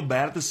kind of feel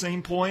bad at the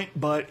same point,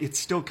 but it's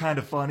still kind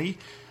of funny.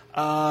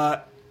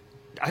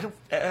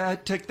 I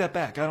take that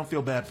back. I don't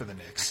feel bad for the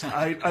Knicks.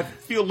 I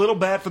feel a little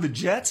bad for the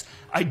Jets.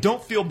 I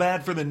don't feel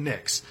bad for the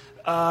Knicks.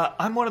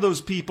 I'm one of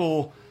those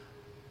people.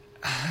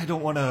 I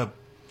don't want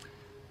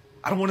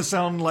to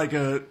sound like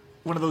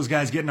one of those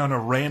guys getting on a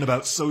rant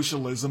about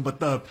socialism. But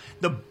the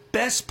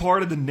best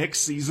part of the Knicks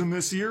season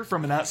this year,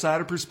 from an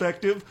outsider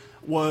perspective,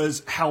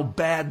 was how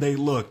bad they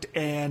looked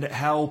and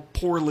how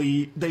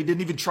poorly they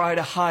didn't even try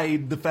to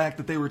hide the fact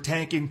that they were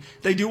tanking.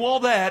 They do all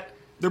that.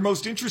 Their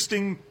most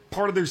interesting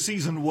part of their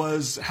season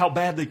was how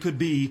bad they could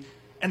be,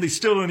 and they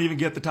still don't even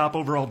get the top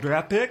overall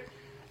draft pick.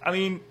 I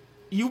mean,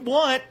 you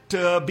want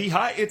to be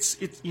high. It's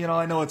you know,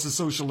 I know it's a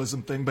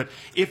socialism thing, but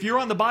if you're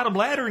on the bottom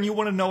ladder and you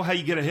want to know how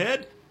you get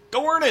ahead,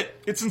 go earn it.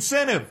 It's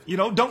incentive. You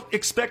know, don't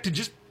expect to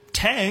just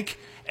tank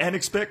and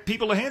expect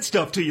people to hand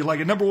stuff to you like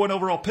a number one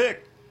overall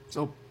pick.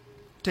 So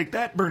take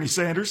that, Bernie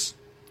Sanders.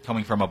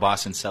 Coming from a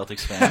Boston Celtics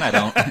fan,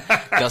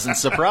 doesn't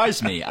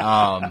surprise me.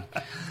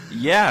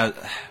 Yeah,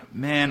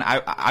 man,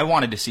 I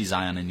wanted to see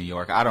Zion in New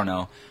York. I don't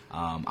know.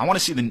 I want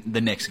to see the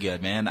Knicks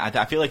good, man.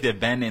 I feel like they've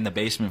been in the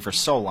basement for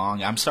so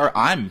long.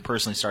 I'm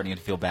personally starting to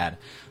feel bad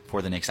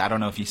for the Knicks. I don't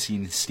know if you've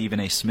seen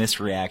Stephen A. Smith's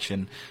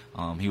reaction.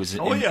 He was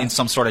in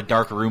some sort of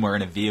dark room or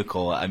in a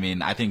vehicle. I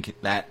mean, I think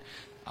that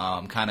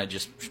kind of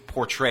just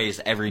portrays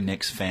every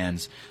Knicks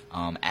fan's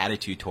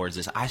attitude towards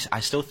this. I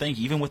still think,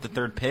 even with the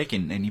third pick,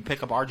 and you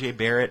pick up R.J.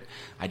 Barrett,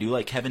 I do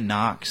like Kevin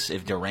Knox.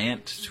 If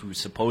Durant, who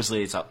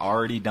supposedly it's an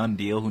already done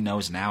deal, who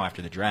knows now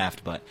after the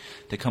draft, but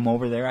to come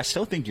over there, I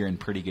still think you're in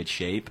pretty good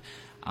shape.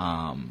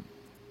 I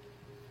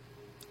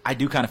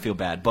do kind of feel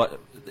bad, but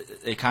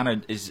it kind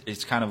of is.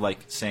 It's kind of like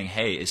saying,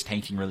 hey, is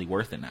tanking really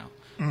worth it now?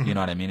 Mm-hmm. You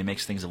know what I mean? It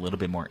makes things a little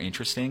bit more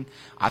interesting.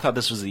 I thought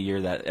this was the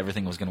year that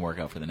everything was going to work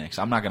out for the Knicks.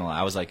 I'm not going to lie.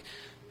 I was like,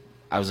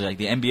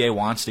 the NBA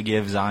wants to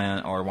give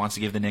Zion, or wants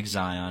to give the Knicks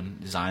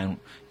Zion. Zion,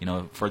 you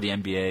know, for the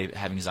NBA,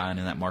 having Zion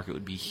in that market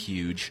would be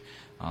huge.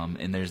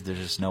 And there's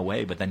just no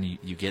way. But then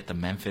you get the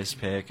Memphis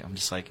pick. I'm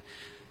just like,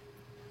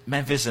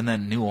 Memphis and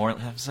then New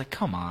Orleans. I was like,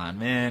 come on,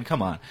 man,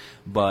 come on.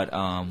 But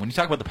when you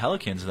talk about the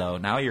Pelicans, though,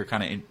 now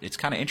it's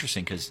kind of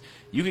interesting because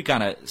you could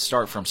kind of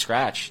start from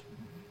scratch,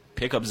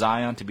 pick up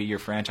Zion to be your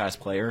franchise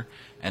player,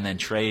 and then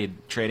trade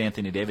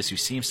Anthony Davis, who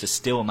seems to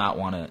still not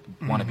want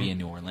to be in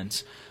New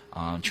Orleans.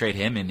 Trade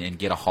him and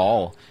get a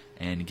haul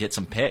and get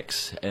some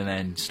picks, and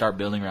then start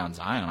building around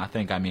Zion. I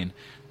think,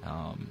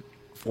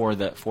 for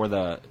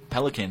the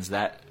Pelicans,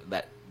 that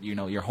you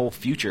know, your whole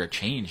future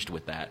changed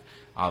with that,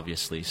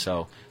 obviously.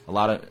 So a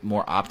lot of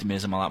more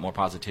optimism, a lot more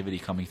positivity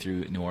coming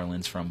through New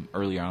Orleans from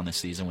earlier on this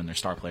season, when their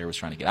star player was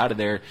trying to get out of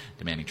there,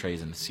 demanding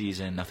trades in the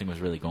season. Nothing was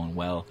really going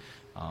well.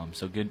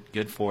 So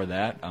good for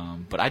that.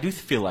 But I do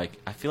feel like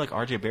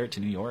R.J. Barrett to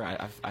New York.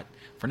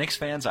 For Knicks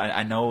fans,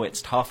 I know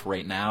it's tough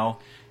right now,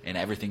 and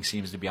everything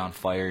seems to be on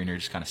fire, and you're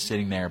just kind of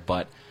sitting there.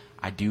 But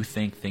I do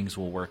think things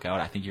will work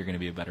out. I think you're going to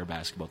be a better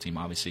basketball team,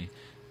 obviously,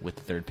 with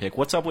the third pick.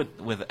 What's up with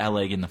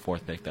LA getting the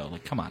fourth pick, though?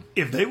 Like, come on.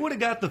 If they would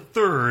have got the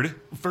third,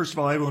 first of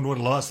all, everyone would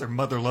have lost their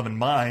mother-loving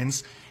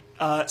minds.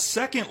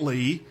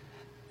 Secondly,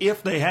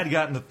 if they had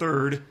gotten the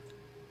third,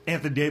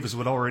 Anthony Davis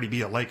would already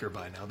be a Laker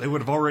by now. They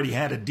would have already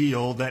had a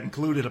deal that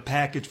included a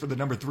package for the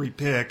number 3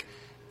 pick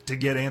to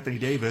get Anthony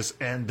Davis,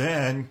 and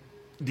then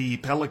the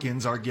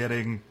Pelicans are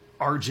getting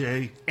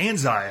RJ and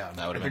Zion.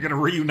 And they're going to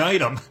reunite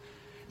them.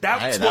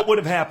 That's what would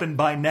have happened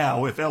by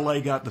now if LA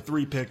got the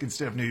 3 pick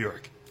instead of New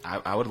York.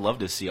 I would love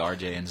to see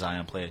RJ and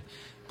Zion play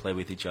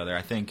with each other.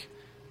 I think,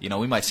 you know,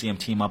 we might see them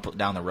team up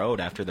down the road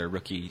after their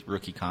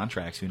rookie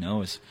contracts. Who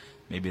knows?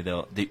 Maybe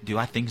they'll. Do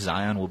I think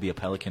Zion will be a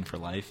Pelican for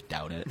life?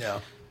 Doubt it. Yeah.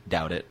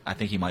 Doubt it. I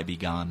think he might be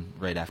gone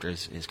right after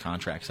his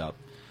contract's up.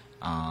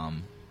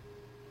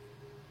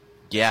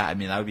 Yeah, I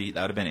mean that would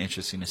have been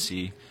interesting to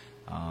see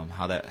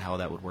how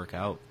that would work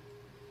out.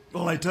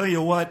 Well, I tell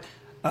you what,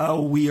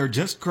 we are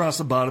just across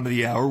the bottom of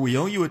the hour. We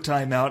owe you a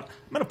timeout.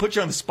 I'm going to put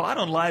you on the spot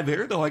on live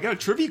air, though. I got a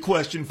trivia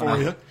question for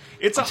you.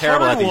 It's a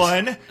hard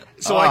one,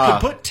 so I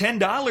could put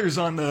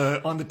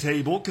 $10 on the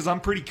table because I'm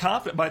pretty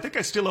confident. But I think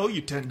I still owe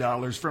you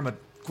 $10 from a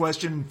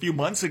question a few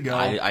months ago.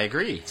 I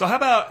agree. So how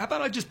about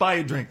I just buy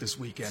you a drink this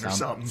weekend or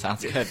something?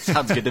 Sounds good.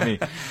 Sounds good to me.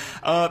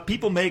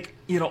 People make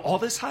all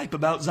this hype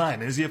about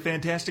Zion. Is he a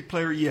fantastic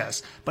player?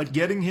 Yes. But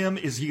getting him,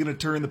 is he going to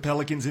turn the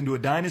Pelicans into a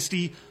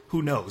dynasty?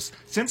 Who knows?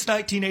 Since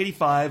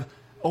 1985,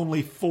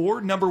 only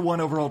 4 number 1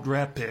 overall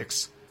draft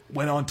picks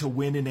went on to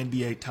win an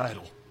NBA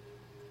title.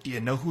 Do you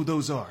know who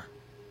those are?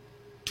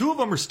 2 of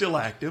them are still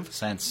active.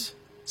 Since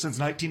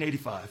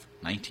 1985.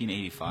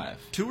 1985.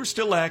 2 are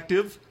still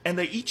active, and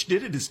they each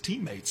did it as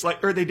teammates,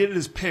 or they did it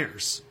as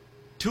pairs.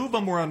 2 of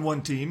them were on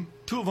one team,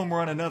 2 of them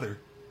were on another.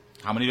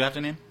 How many do you have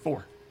to name?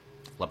 4.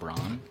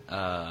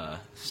 LeBron,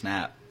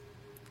 Snap,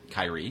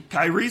 Kyrie.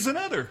 Kyrie's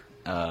another.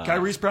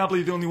 Kyrie's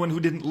probably the only one who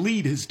didn't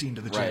lead his team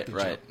to the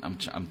championship. Right.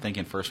 I'm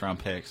thinking first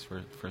picks.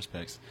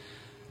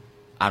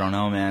 I don't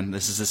know, man.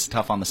 This is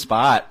tough on the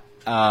spot.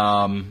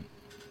 Kevin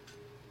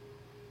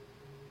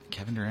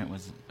Durant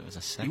was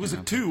a second. He was a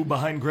 2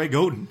 behind Greg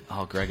Oden.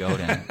 Oh, Greg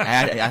Oden.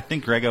 I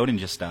think Greg Oden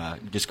just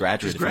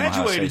graduated. From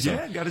Ohio State,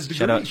 yeah, got his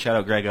degree. Shout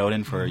out Greg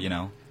Oden for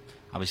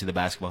obviously the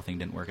basketball thing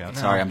didn't work out.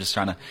 No. Sorry, I'm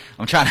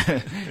trying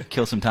to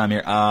kill some time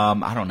here.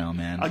 I don't know,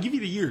 man. I'll give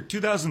you the year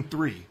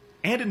 2003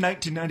 and in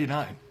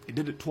 1999. He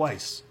did it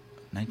twice.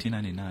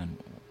 1999.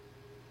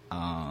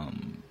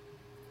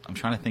 I'm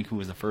trying to think who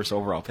was the first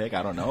overall pick.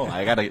 I don't know.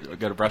 I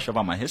gotta brush up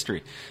on my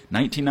history.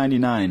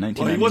 1999.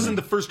 Well, he wasn't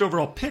the first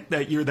overall pick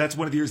that year. That's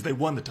one of the years they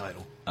won the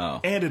title.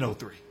 Oh. And in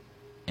 03.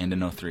 And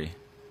in 03.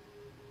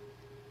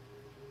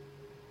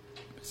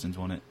 Pistons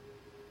won it.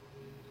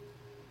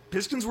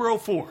 Pistons were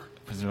 04.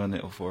 Pistons won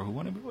it 04. Who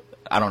won it?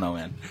 I don't know,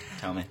 man.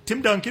 Tell me.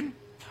 Tim Duncan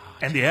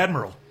and the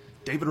Admiral,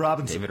 David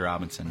Robinson. David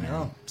Robinson, man.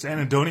 Yeah. San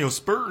Antonio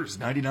Spurs,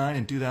 99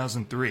 and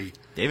 2003.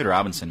 David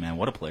Robinson, man.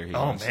 What a player he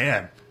was. Oh,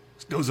 man.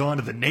 Goes on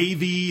to the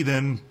Navy,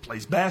 then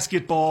plays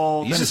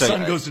basketball. Then his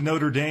son goes to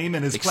Notre Dame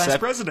and is class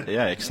president.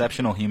 Yeah,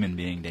 exceptional human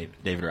being,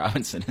 David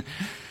Robinson.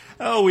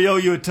 Oh, we owe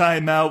you a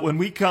timeout. When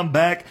we come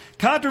back,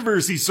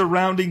 controversy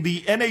surrounding the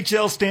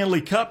NHL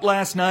Stanley Cup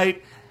last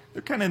night.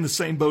 They're kind of in the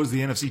same boat as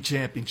the NFC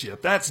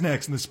Championship. That's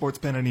next in the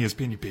SportsPen on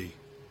ESPN UP.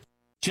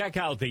 Check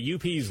out the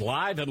UP's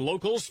live and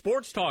local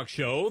sports talk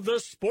show, The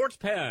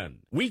SportsPen.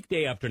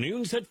 Weekday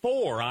afternoons at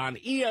 4 on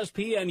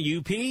ESPN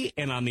UP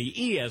and on the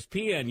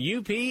ESPN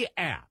UP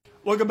app.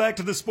 Welcome back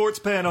to the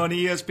SportsPen on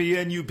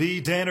ESPN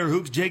UP. Tanner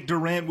Hoops, Jake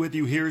Durant with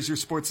you. Here's your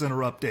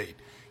SportsCenter update.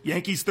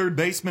 Yankees third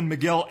baseman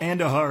Miguel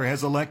Andujar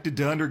has elected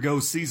to undergo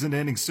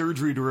season-ending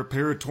surgery to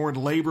repair a torn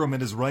labrum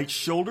in his right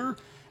shoulder.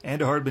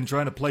 Andujar had been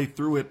trying to play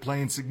through it,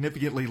 playing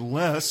significantly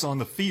less on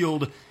the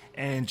field,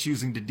 and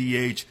choosing to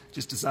DH,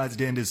 just decides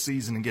to end his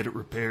season and get it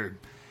repaired.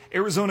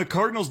 Arizona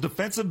Cardinals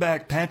defensive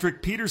back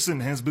Patrick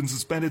Peterson has been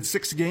suspended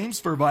 6 games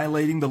for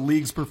violating the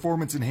league's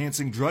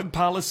performance-enhancing drug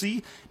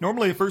policy.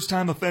 Normally a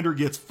first-time offender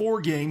gets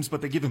 4 games,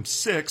 but they give him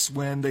 6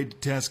 when they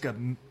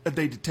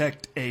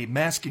detect a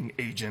masking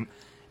agent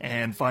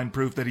and find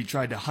proof that he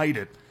tried to hide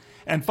it.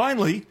 And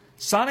finally,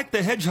 Sonic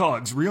the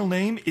Hedgehog's real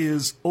name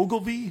is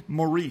Ogilvy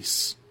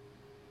Maurice.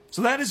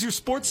 So that is your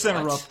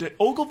SportsCenter update.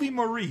 Ogilvy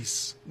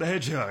Maurice, the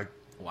Hedgehog.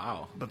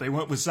 Wow. But they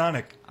went with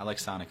Sonic. I like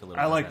Sonic a little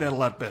bit. I like that a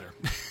lot better.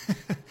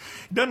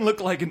 It doesn't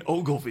look like an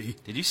Ogilvy.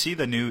 Did you see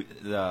the new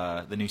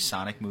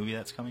Sonic movie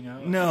that's coming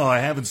out? No, I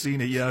haven't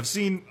seen it yet. I've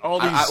seen all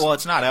these. Well,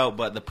 it's not out,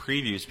 but the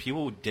previews,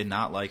 people did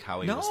not like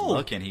how he was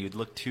looking. He would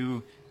look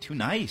too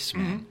nice,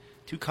 man. Mm-hmm.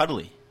 Too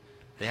cuddly.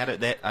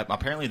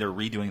 Apparently they're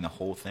redoing the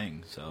whole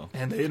thing. So.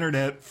 And the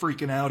internet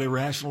freaking out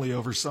irrationally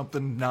over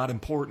something not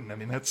important. I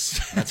mean,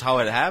 that's how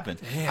it happened.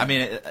 Damn. I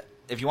mean,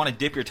 if you want to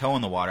dip your toe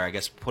in the water, I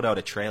guess put out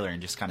a trailer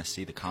and just kind of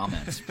see the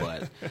comments.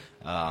 But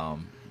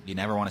you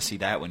never want to see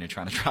that when you're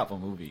trying to drop a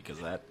movie because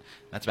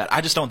that's bad.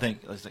 I just don't think.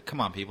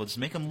 Come on, people, just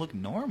make them look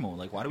normal.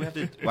 Like, why do we have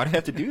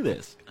to do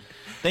this?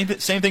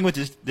 Same thing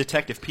with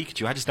Detective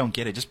Pikachu. I just don't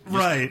get it. Just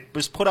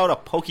put out a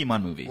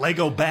Pokemon movie.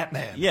 Lego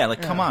Batman. Yeah,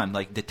 come on,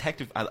 like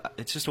Detective.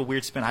 It's just a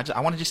weird spin.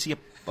 I want to just see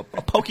a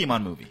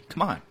Pokemon movie.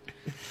 Come on.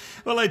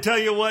 Well, I tell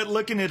you what,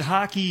 looking at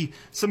hockey,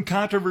 some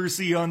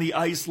controversy on the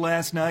ice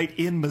last night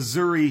in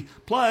Missouri.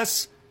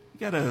 Plus, you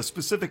got a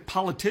specific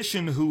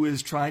politician who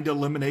is trying to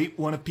eliminate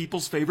one of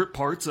people's favorite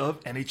parts of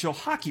NHL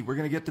hockey. We're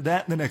going to get to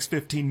that in the next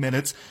 15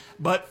 minutes.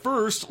 But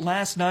first,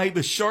 last night,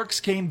 the Sharks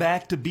came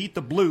back to beat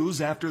the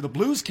Blues. After the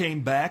Blues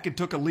came back and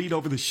took a lead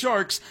over the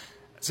Sharks,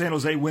 San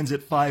Jose wins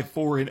it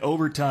 5-4 in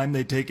overtime.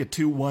 They take a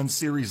 2-1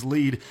 series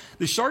lead.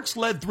 The Sharks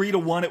led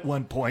 3-1 at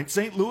one point.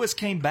 St. Louis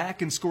came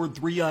back and scored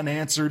 3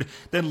 unanswered.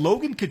 Then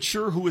Logan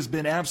Couture, who has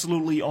been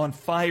absolutely on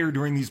fire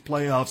during these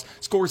playoffs,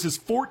 scores his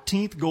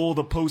 14th goal of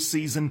the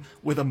postseason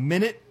with 1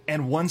 minute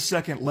and 1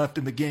 second left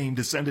in the game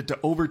to send it to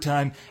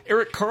overtime.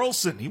 Erik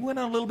Karlsson, he went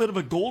on a little bit of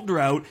a goal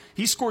drought.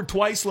 He scored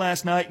twice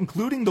last night,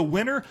 including the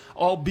winner,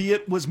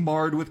 albeit was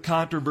marred with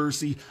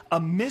controversy. A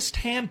missed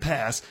hand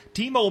pass.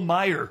 Timo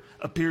Meier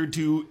appeared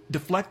to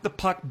deflect the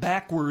puck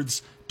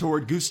backwards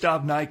toward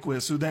Gustav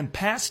Nyquist, who then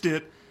passed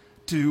it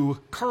to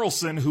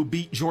Karlsson, who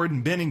beat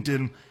Jordan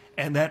Binnington,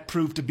 and that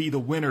proved to be the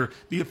winner.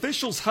 The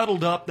officials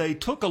huddled up. They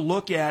took a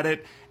look at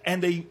it,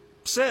 and they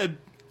said,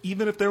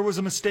 even if there was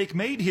a mistake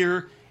made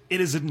here, it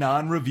is a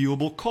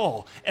non-reviewable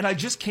call. And I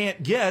just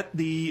can't get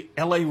the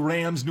LA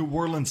Rams New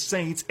Orleans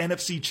Saints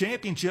NFC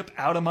Championship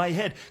out of my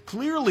head.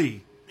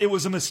 Clearly, it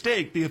was a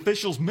mistake. The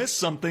officials missed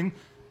something,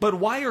 but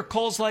why are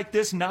calls like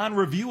this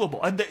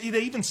non-reviewable? And they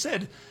even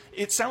said,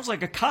 it sounds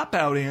like a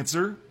cop-out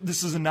answer.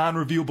 This is a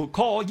non-reviewable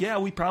call. Yeah,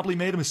 we probably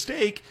made a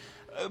mistake,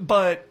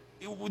 but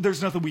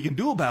there's nothing we can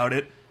do about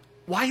it.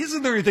 Why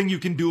isn't there anything you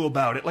can do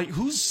about it? Like,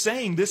 who's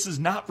saying this is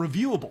not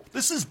reviewable?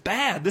 This is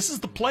bad. This is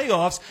the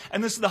playoffs,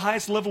 and this is the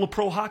highest level of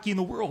pro hockey in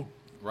the world.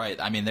 Right.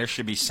 I mean, there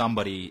should be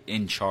somebody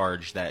in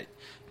charge that,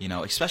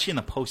 especially in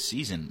the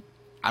postseason,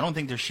 I don't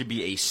think there should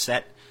be a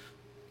set,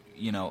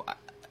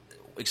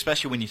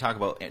 especially when you talk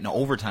about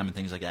overtime and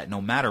things like that.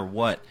 No matter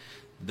what,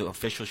 the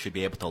officials should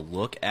be able to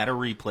look at a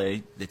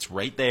replay that's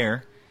right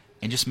there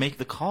and just make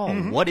the call.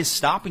 Mm-hmm. What is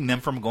stopping them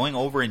from going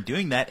over and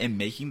doing that and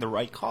making the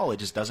right call? It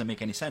just doesn't make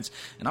any sense.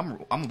 And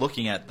I'm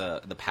looking at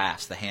the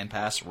pass, the hand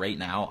pass right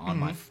now on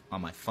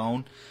my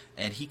phone,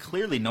 and he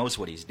clearly knows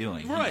what he's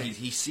doing. Right.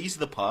 He sees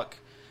the puck,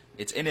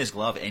 it's in his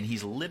glove, and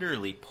he's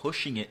literally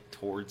pushing it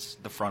towards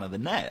the front of the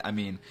net. I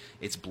mean,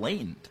 it's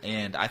blatant.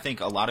 And I think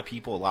a lot of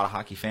people, a lot of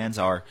hockey fans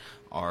are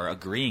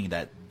agreeing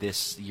that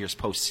this year's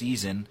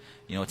postseason,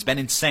 it's been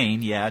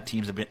insane. Yeah,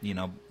 teams have been,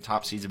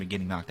 top seeds have been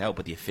getting knocked out,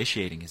 but the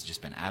officiating has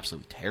just been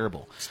absolutely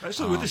terrible.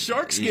 Especially with the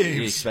Sharks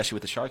games. Especially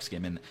with the Sharks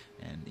game. And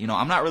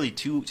I'm not really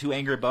too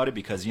angry about it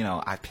because,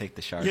 I picked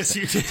the Sharks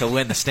to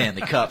win the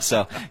Stanley Cup.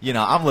 So,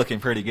 I'm looking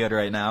pretty good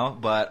right now.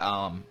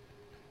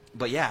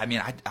 But yeah, I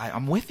mean,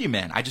 I'm with you,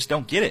 man. I just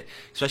don't get it,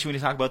 especially when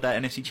you talk about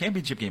that NFC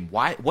Championship game.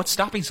 What's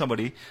stopping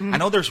somebody? I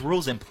know there's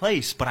rules in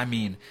place, but I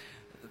mean,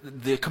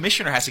 the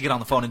commissioner has to get on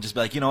the phone and just be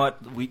like, you know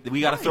what, we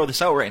got to throw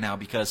this out right now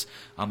because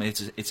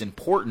it's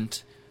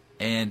important,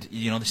 and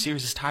the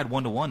series is tied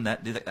 1-1.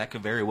 That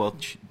could very well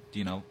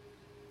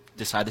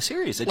decide the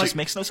series. It just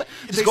makes no sense.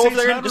 Just go over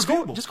there and just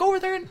go over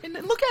there and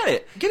look at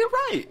it. Get it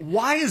right.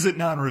 Why is it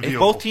non-reviewable? If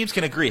both teams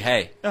can agree,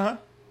 hey.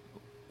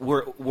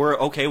 We're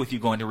okay with you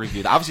going to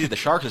review. Obviously, the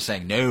Sharks are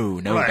saying no,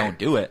 right. Don't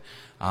do it.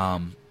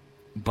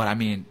 But I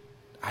mean,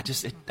 I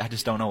just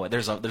don't know.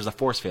 There's a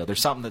force field.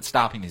 There's something that's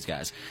stopping these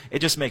guys. It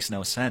just makes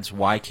no sense.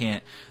 Why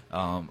can't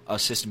a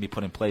system be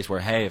put in place where,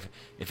 hey,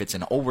 if it's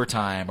an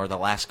overtime or the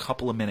last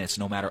couple of minutes,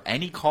 no matter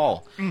any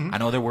call, I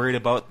know they're worried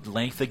about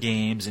length of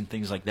games and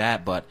things like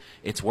that, but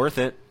it's worth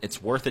it.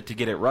 It's worth it to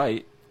get it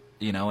right.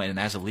 And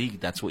as a league,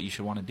 that's what you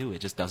should want to do. It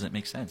just doesn't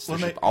make sense. There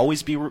should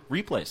always be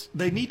replays.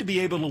 They need to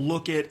be able to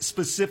look at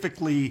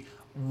specifically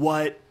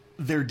what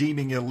they're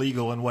deeming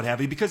illegal and what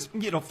have you. Because,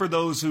 for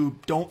those who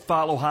don't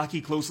follow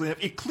hockey closely,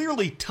 it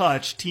clearly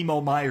touched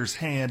Timo Meier's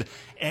hand,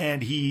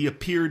 and he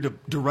appeared to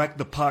direct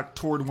the puck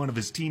toward one of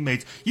his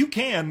teammates. You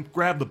can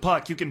grab the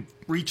puck. You can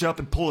reach up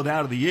and pull it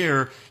out of the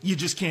air. You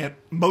just can't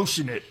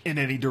motion it in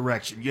any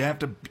direction. You have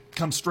to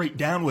come straight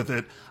down with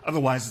it.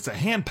 Otherwise, it's a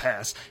hand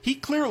pass. He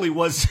clearly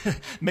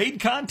made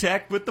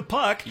contact with the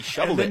puck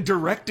and then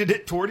directed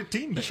it toward a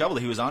teammate. He shoveled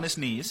it. He was on his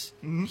knees.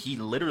 Mm-hmm. He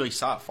literally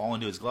saw it fall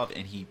into his glove,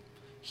 and he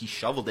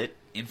shoveled it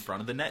in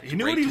front of the net. He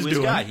knew what he was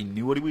doing. He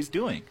knew what he was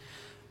doing.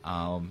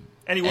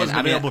 And he wasn't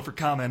available for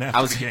comment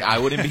after the game. I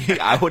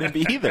wouldn't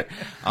be either.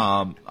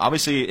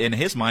 Obviously, in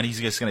his mind, he's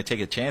just going to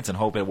take a chance and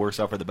hope it works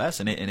out for the best,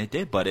 and it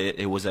did. But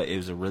it was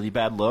a really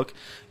bad look.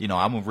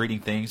 I'm reading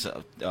things,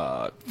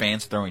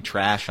 fans throwing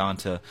trash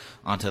onto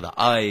the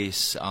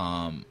ice.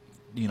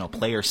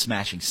 Players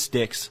smashing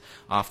sticks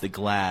off the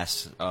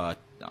glass.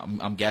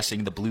 I'm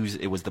guessing the Blues.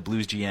 It was the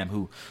Blues GM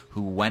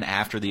who went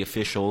after the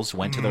officials,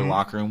 went to their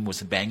locker room,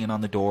 was banging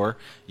on the door,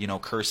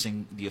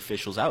 cursing the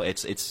officials out.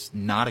 It's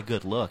not a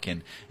good look,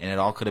 and it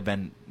all could have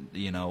been,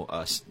 it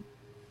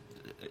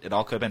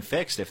all could have been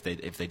fixed if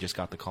they just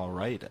got the call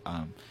right.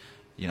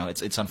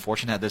 It's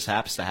unfortunate that this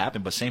happens to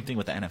happen, but same thing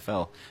with the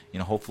NFL.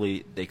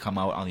 Hopefully they come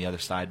out on the other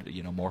side,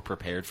 more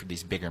prepared for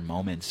these bigger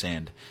moments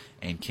and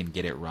can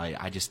get it right.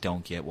 I just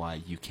don't get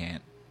why you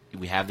can't.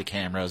 We have the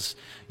cameras.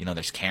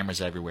 There's cameras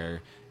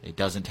everywhere. It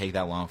doesn't take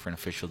that long for an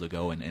official to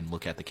go and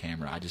look at the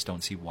camera. I just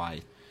don't see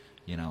why,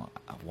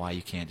 why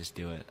you can't just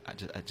do it.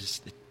 I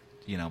just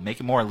make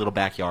it more a little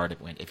backyard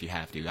if you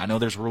have to. I know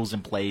there's rules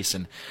in place,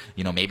 and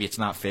maybe it's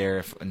not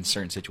fair in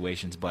certain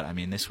situations, but I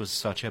mean this was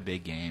such a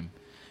big game,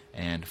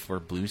 and for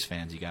Blues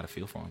fans, you got to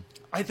feel for them.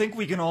 I think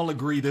we can all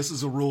agree this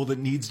is a rule that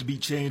needs to be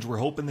changed. We're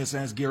hoping this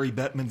has Gary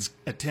Bettman's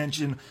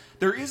attention.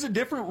 There is a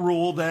different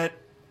rule that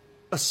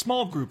a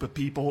small group of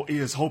people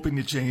is hoping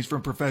to change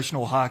from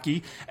professional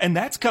hockey, and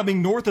that's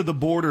coming north of the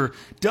border.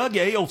 Doug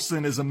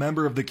Aelfson is a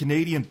member of the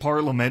Canadian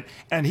Parliament,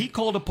 and he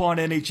called upon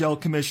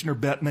NHL Commissioner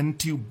Bettman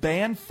to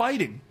ban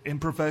fighting in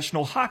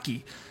professional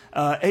hockey.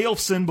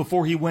 Aelfson,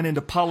 before he went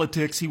into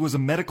politics, he was a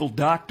medical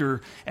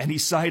doctor, and he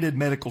cited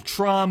medical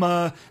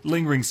trauma,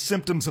 lingering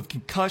symptoms of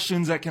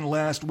concussions that can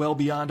last well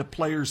beyond a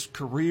player's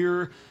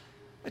career.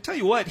 I tell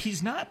you what,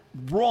 he's not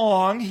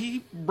wrong.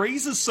 He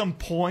raises some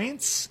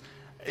points,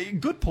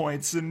 good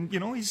points, and,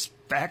 he's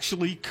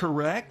factually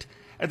correct.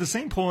 At the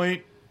same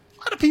point,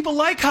 a lot of people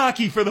like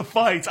hockey for the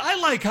fights.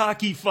 I like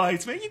hockey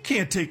fights, man. You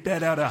can't take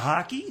that out of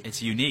hockey. It's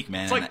unique,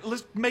 man. It's like,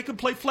 let's make them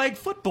play flag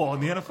football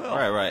in the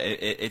NFL. Right.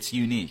 It's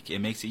unique. It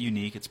makes it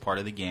unique. It's part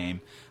of the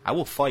game. I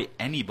will fight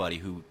anybody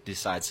who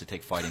decides to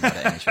take fighting out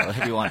of NHL.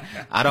 Everyone,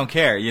 I don't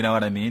care. You know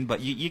what I mean? But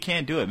you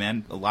can't do it,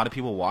 man. A lot of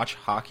people watch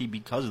hockey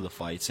because of the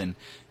fights, and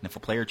if a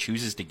player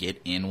chooses to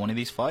get in one of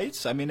these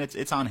fights, I mean,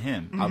 it's on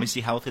him. Mm-hmm.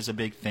 Obviously, health is a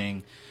big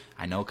thing.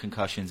 I know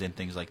concussions and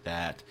things like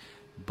that.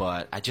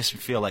 But I just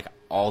feel like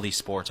all these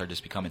sports are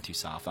just becoming too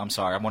soft. I'm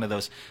sorry. I'm one of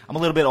those. I'm a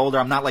little bit older.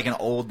 I'm not like an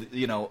old,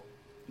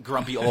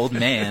 grumpy old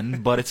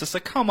man. But it's just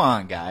like, come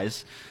on,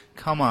 guys.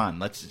 Come on.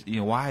 Let's,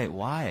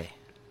 why?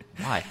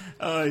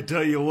 I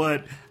tell you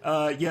what.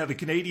 The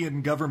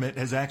Canadian government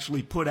has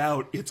actually put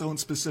out its own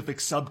specific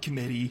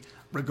subcommittee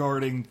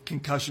regarding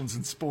concussions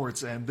in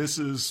sports. And this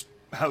is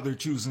how they're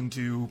choosing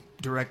to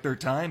direct their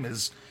time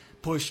is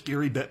push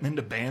Gary Bettman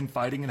to ban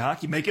fighting in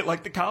hockey. Make it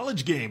like the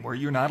college game where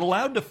you're not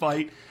allowed to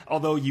fight,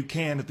 although you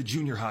can at the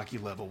junior hockey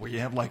level where you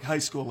have like high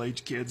school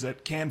age kids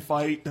that can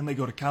fight, then they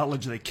go to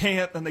college, they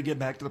can't, then they get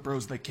back to the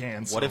pros, they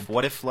can. So.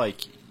 What if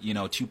like,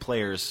 two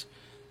players,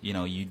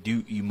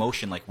 you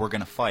motion like we're going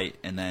to fight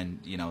and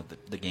then,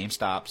 the game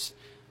stops.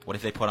 What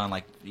if they put on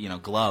like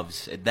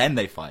gloves and then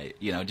they fight?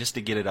 Just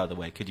to get it out of the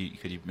way. Could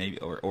you maybe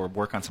or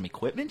work on some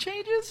equipment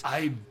changes?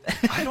 I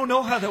don't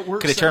know how that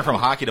works. Could it turn from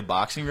hockey to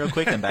boxing real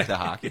quick and back to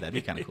hockey? That'd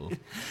be kind of cool.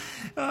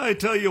 I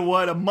tell you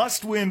what, a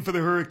must-win for the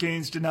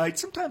Hurricanes tonight.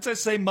 Sometimes I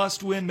say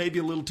must-win, maybe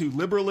a little too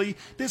liberally.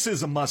 This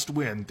is a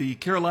must-win. The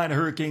Carolina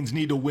Hurricanes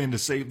need to win to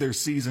save their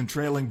season,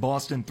 trailing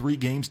Boston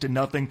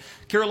 3-0.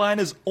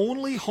 Carolina's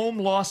only home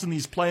loss in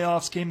these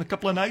playoffs came a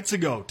couple of nights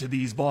ago to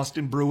these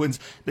Boston Bruins.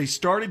 They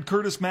started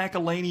Curtis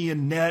McElhinney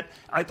in net.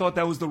 I thought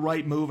that was the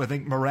right move. I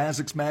think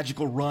Mrazek's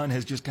magical run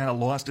has just kind of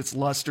lost its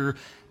luster.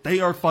 They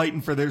are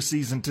fighting for their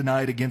season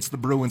tonight against the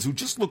Bruins, who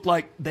just look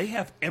like they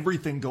have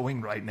everything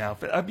going right now.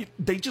 I mean,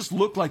 they just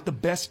look like the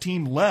best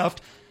team left.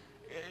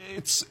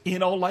 It's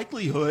in all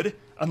likelihood,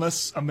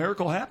 unless a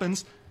miracle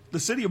happens, the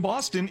city of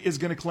Boston is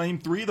going to claim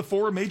 3 of the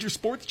 4 major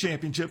sports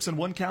championships in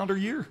one calendar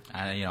year.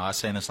 I was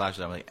saying this last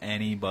year, I'm like,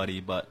 anybody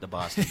but the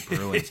Boston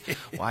Bruins.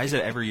 Why is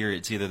it every year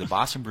it's either the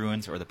Boston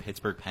Bruins or the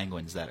Pittsburgh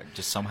Penguins that are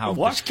just somehow... The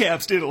Watch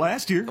Caps did it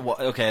last year. Well,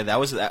 okay, that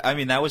was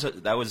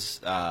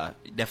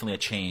definitely a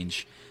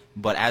change.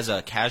 But as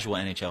a casual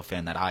NHL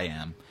fan that I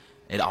am,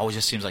 it always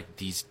just seems like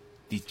these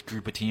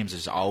group of teams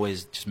is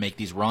always just make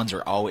these runs,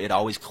 or it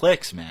always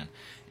clicks, man.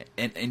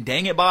 And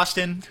dang it,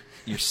 Boston...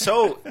 You're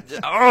so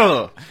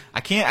I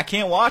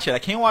can't watch it. I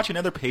can't watch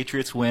another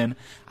Patriots win.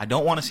 I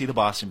don't want to see the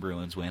Boston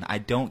Bruins win. I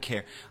don't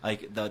care.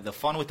 Like the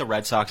fun with the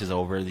Red Sox is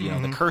over.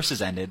 The curse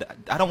has ended.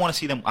 I don't want to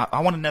see them.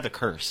 I want another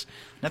curse,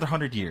 another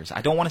 100 years.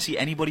 I don't want to see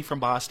anybody from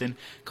Boston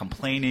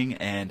complaining.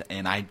 And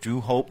I do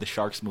hope the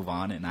Sharks move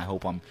on. And I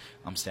hope I'm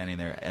standing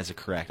there as a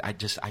correct. I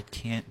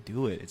can't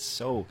do it.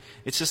 It's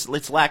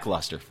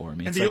lackluster for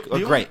me. It's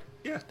great.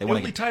 Yeah, the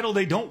only title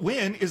they don't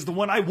win is the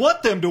one I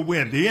want them to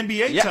win, the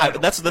NBA title. Yeah,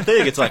 that's the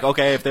thing. It's like,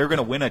 okay, if they're going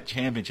to win a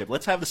championship,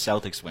 let's have the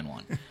Celtics win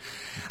one.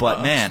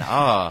 But man,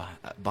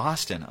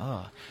 Boston,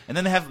 and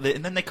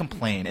then they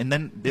complain, and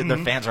then their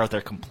fans are out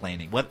there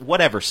complaining.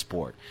 Whatever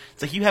sport,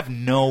 it's like you have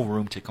no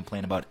room to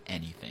complain about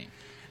anything.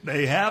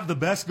 They have the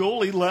best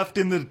goalie left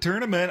in the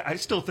tournament. I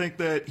still think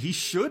that he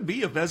should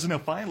be a Vezina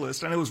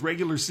finalist. I know his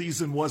regular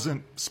season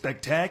wasn't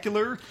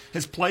spectacular.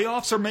 His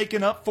playoffs are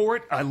making up for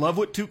it. I love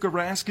what Tuukka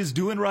Rask is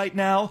doing right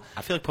now.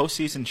 I feel like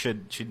postseason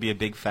should be a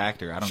big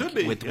factor.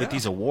 With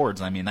these awards.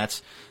 I mean,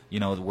 that's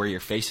where you're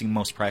facing the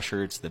most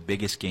pressure. It's the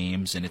biggest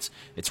games, and it's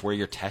where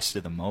you're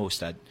tested the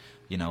most.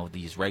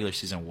 These regular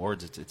season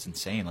awards, it's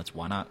insane.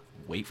 Why not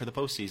wait for the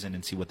postseason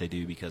and see what they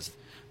do, because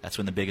that's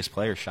when the biggest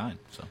players shine.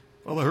 So.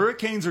 Well, the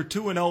Hurricanes are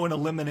 2-0 in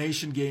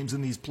elimination games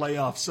in these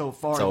playoffs so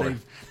far.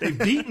 They've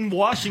beaten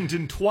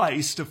Washington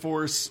twice to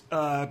force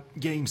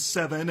Game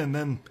 7 and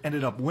then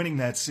ended up winning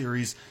that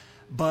series.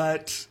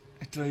 But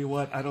I tell you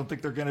what, I don't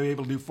think they're going to be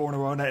able to do 4 in a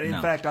row.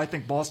 In fact, I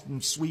think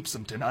Boston sweeps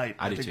them tonight.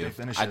 I do think too. They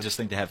finish I just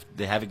think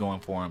they have it going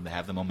for them. They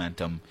have the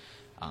momentum.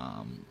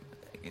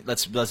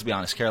 Let's be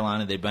honest,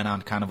 Carolina, they've been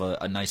on kind of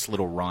a nice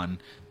little run.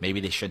 Maybe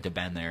they shouldn't have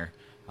been there.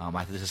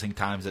 I just think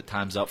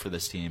time's up for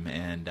this team,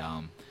 and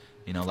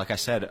like I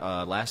said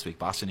last week,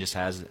 Boston just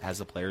has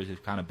the players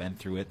who've kind of been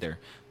through it. They're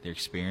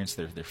experienced.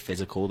 They're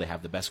physical. They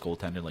have the best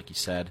goaltender, like you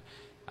said.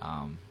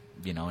 And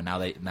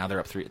now they're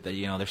up 3.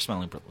 They're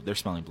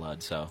smelling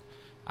blood. So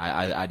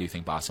I do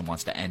think Boston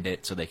wants to end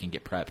it so they can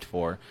get prepped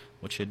for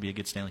what should be a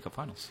good Stanley Cup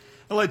Finals.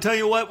 Well, I tell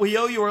you what, we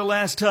owe you our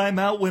last time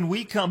out. When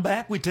we come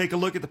back, we take a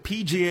look at the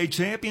PGA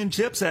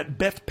Championships at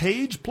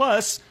Bethpage,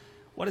 plus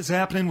what is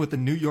happening with the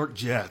New York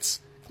Jets.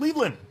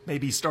 Cleveland may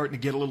be starting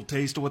to get a little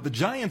taste of what the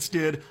Giants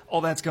did.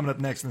 All that's coming up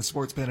next in the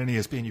Sports Pen and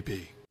ESPN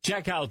UP.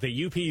 Check out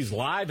the UP's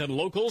live and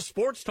local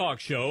sports talk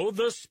show,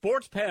 The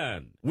Sports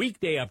Pen.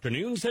 Weekday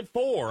afternoons at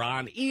 4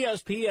 on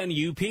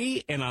ESPN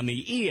UP and on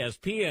the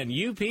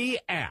ESPN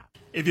UP app.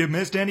 If you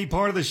missed any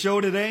part of the show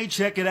today,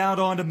 check it out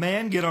on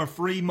demand. Get our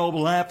free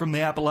mobile app from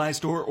the Apple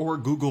iStore or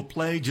Google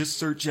Play. Just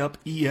search up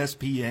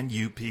ESPN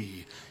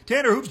UP.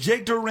 Tanner Hoops,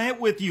 Jake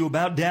Durant with you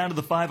about down to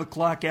the 5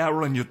 o'clock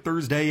hour on your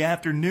Thursday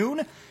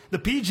afternoon. The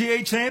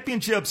PGA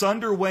Championships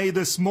underway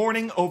this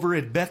morning over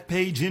at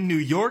Bethpage in New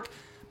York.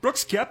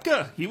 Brooks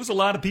Koepka, he was a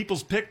lot of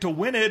people's pick to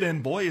win it,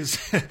 and boy, is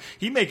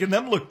he making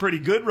them look pretty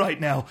good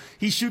right now.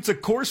 He shoots a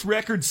course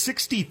record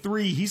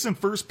 63. He's in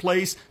first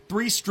place,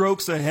 3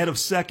 strokes ahead of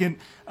second.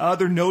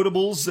 Other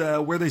notables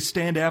where they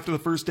stand after the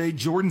first day,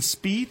 Jordan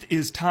Spieth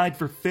is tied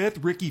for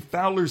 5th. Ricky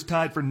Fowler's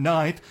tied for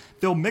 9th.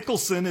 Phil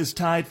Mickelson is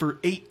tied for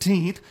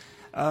 18th.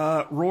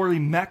 Rory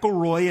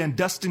McIlroy and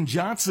Dustin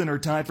Johnson are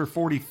tied for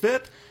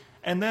 45th.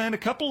 And then a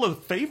couple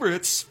of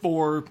favorites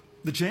for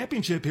the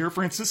championship here,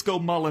 Francisco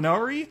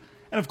Molinari,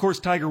 and, of course,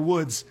 Tiger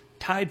Woods,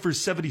 tied for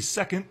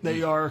 72nd.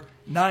 They are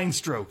 9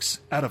 strokes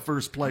out of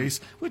first place,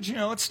 which,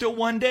 it's still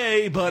one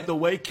day, but the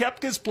way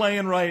Koepka's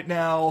playing right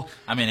now.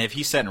 I mean, if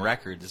he's setting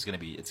records, it's gonna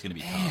be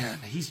man,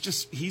 tough.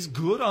 He's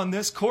good on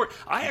this court.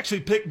 I actually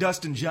picked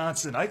Dustin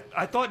Johnson.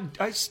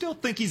 I still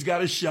think he's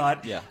got a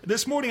shot. Yeah.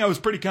 This morning I was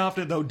pretty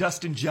confident, though,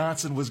 Dustin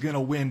Johnson was going to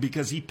win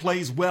because he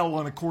plays well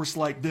on a course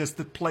like this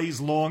that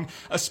plays long,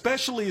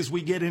 especially as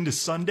we get into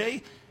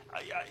Sunday.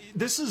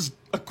 This is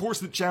a course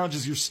that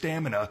challenges your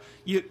stamina.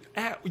 You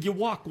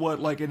walk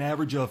like an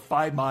average of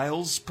 5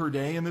 miles per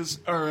day in this,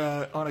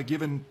 or on a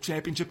given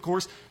championship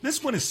course.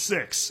 This one is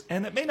 6,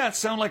 and it may not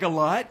sound like a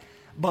lot,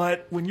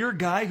 but when you're a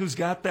guy who's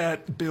got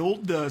that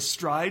build, the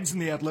strides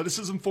and the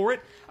athleticism for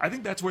it, I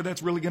think that's where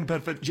that's really going to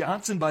benefit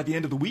Johnson by the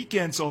end of the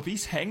weekend. So if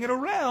he's hanging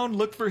around,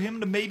 look for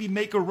him to maybe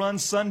make a run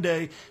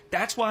Sunday.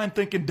 That's why I'm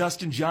thinking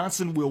Dustin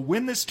Johnson will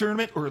win this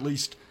tournament, or at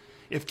least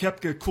if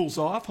Koepka cools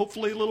off,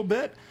 hopefully a little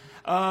bit.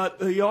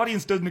 The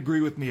audience doesn't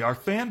agree with me. Our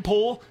fan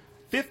poll,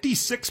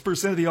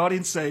 56% of the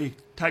audience say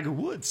Tiger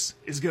Woods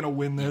is going to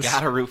win this. You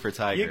got to root for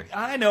Tiger.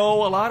 I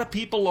know, a lot of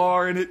people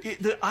are, and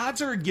the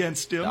odds are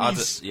against him.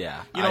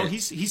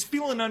 He's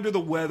feeling under the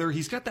weather.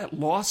 He's got that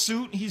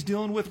lawsuit he's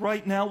dealing with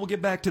right now. We'll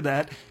get back to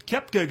that.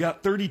 Koepka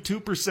got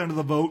 32% of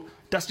the vote.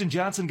 Dustin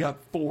Johnson got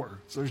 4%.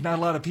 So there's not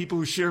a lot of people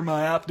who share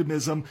my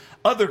optimism.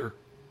 Other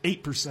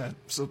 8%.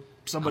 So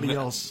somebody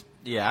else.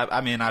 Yeah, I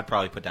mean, I'd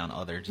probably put down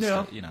other,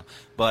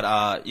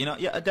 But,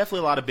 definitely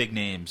a lot of big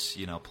names,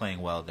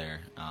 playing well there.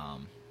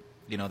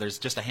 There's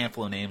just a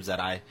handful of names that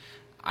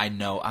I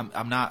know.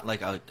 I'm not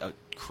like a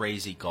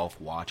crazy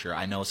golf watcher.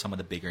 I know some of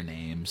the bigger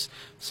names,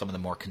 some of the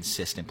more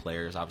consistent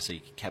players.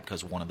 Obviously,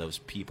 Koepka's one of those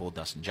people,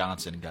 Dustin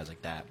Johnson, guys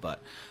like that.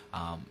 But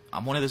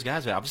I'm one of those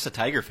guys, man. I'm just a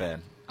Tiger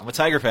fan. I'm a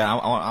Tiger fan.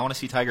 I want to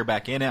see Tiger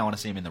back in it. I want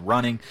to see him in the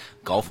running.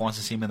 Golf wants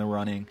to see him in the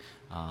running.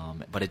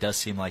 But it does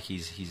seem like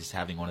he's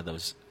having one of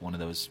those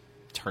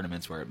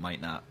tournaments where it might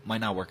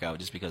not work out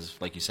just because,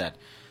 like you said,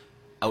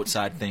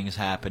 outside things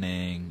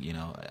happening.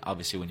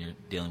 Obviously when you're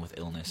dealing with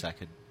illness, that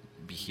could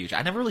be huge.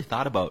 I never really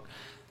thought about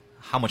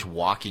how much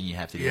walking you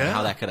have to do and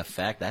how that could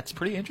affect. That's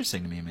pretty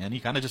interesting to me, man.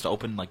 You kind of just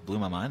blew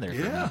my mind there.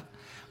 Yeah.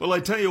 Well,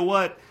 I tell you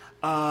what,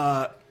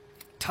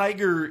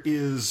 Tiger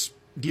is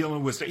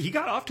dealing with. He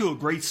got off to a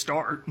great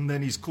start, and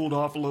then he's cooled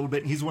off a little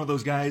bit. And he's one of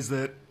those guys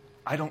that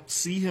I don't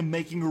see him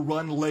making a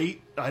run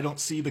late. I don't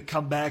see the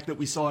comeback that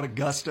we saw at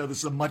Augusta. This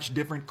is a much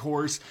different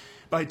course.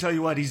 But I tell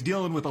you what, he's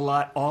dealing with a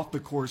lot off the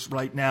course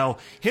right now.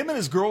 Him and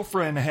his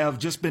girlfriend have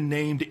just been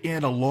named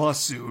in a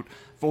lawsuit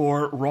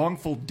for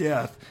wrongful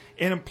death.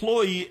 An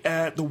employee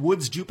at the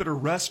Woods Jupiter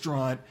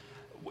restaurant,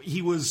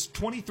 he was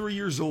 23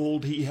 years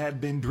old. He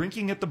had been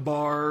drinking at the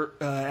bar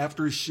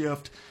after his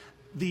shift.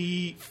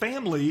 The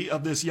family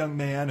of this young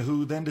man,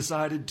 who then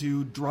decided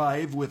to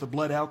drive with a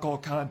blood alcohol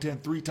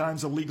content 3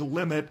 times the legal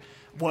limit,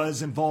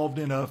 was involved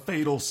in a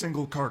fatal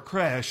single-car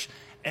crash.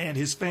 And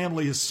his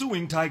family is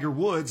suing Tiger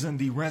Woods and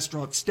the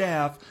restaurant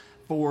staff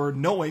for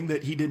knowing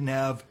that he didn't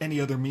have any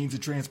other means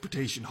of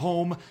transportation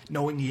home,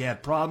 knowing he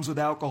had problems with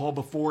alcohol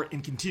before,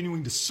 and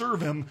continuing to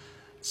serve him.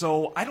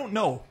 So I don't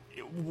know.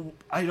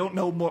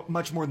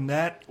 Much more than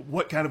that,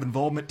 what kind of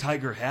involvement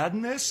Tiger had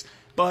in this,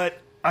 but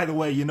either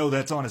way,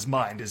 that's on his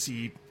mind as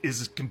he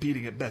is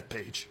competing at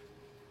Bethpage.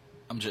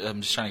 I'm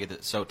just trying to get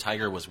this. So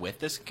Tiger was with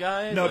this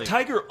guy? No,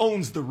 Tiger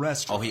owns the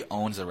restaurant. Oh, he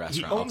owns the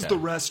restaurant. He owns the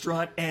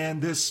restaurant,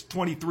 and this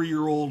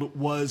 23-year-old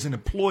was an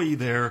employee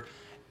there,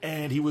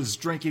 and he was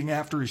drinking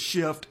after his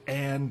shift,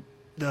 and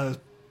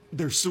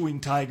they're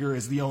suing Tiger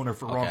as the owner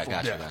for wrongful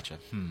death. Gotcha.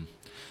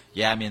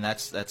 Yeah, I mean,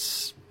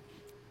 it's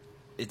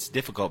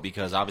difficult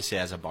because obviously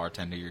as a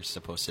bartender, you're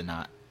supposed to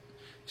not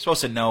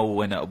supposed to know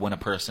when a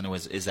person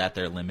is at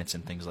their limits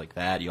and things like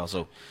that. You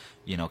also,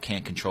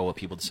 can't control what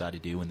people decide to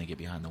do when they get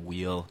behind the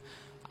wheel.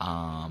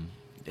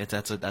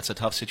 That's a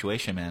tough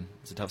situation, man.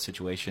 It's a tough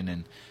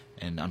situation,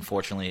 and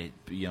unfortunately,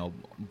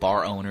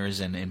 bar owners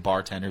and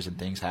bartenders and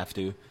things have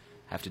to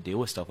deal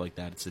with stuff like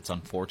that. It's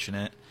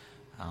unfortunate.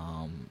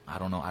 I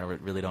don't know. I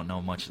really don't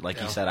know much.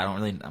 Like you said,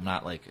 I'm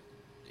not like,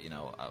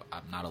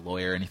 I'm not a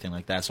lawyer or anything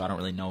like that, so I don't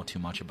really know too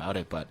much about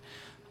it. But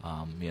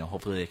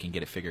hopefully they can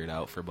get it figured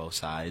out for both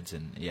sides.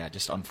 And yeah,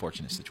 just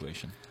unfortunate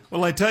situation.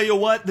 Well, I tell you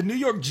what, the New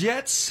York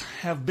Jets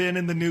have been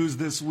in the news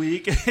this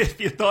week. If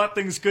you thought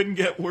things couldn't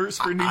get worse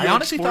for New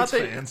York sports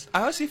fans.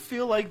 I honestly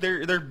feel like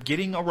they're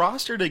getting a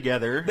roster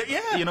together.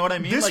 Yeah. You know what I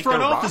mean? This like front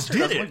their office roster did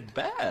doesn't it. look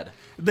bad.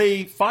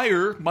 They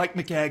fire Mike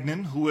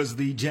McCagnon, who was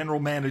the general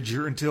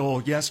manager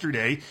until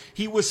yesterday.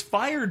 He was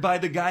fired by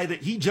the guy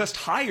that he just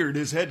hired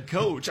as head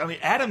coach. I mean,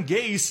 Adam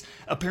Gase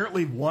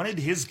apparently wanted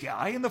his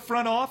guy in the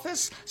front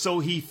office, so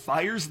he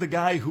fires the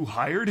guy who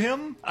hired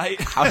him.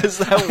 How does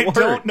that work? I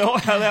don't know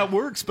how that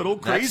works, but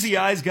old Crazy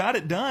Eyes got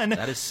it done.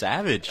 That is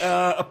savage.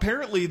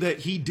 Apparently that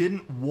he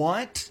didn't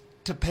want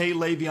to pay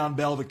Le'Veon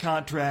Bell the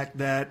contract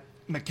that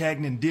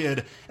McCagnon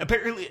did.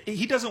 Apparently,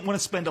 he doesn't want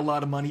to spend a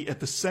lot of money at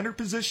the center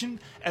position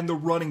and the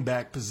running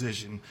back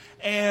position.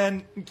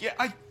 And yeah,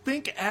 I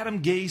think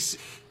Adam Gase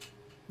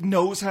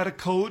knows how to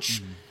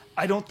coach. Mm-hmm.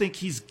 I don't think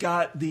he's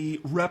got the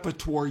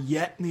repertoire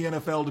yet in the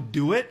NFL to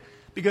do it,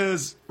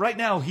 because right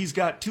now he's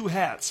got two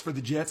hats for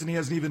the Jets and he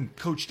hasn't even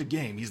coached a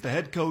game. He's the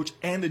head coach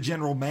and the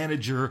general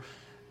manager.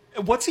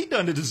 What's he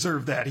done to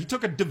deserve that? He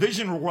took a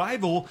division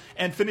rival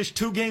and finished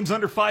 2 games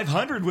under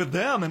 500 with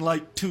them in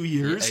like 2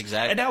 years. Yeah,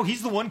 exactly. And now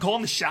he's the one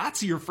calling the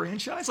shots of your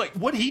franchise? Like,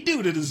 what'd he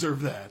do to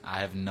deserve that?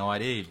 I have no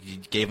idea. You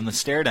gave him the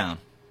stare down.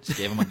 Just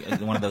gave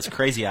him one of those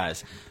crazy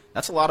eyes.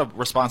 That's a lot of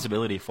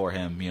responsibility for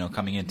him,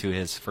 coming into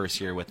his first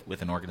year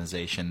with an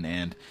organization.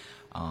 And,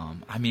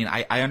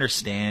 I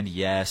understand,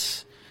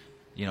 yes,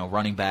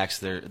 running backs,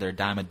 they're a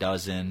dime a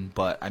dozen.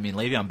 But,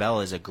 Le'Veon Bell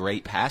is a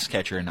great pass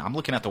catcher. And I'm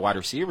looking at the wide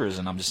receivers,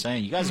 and I'm just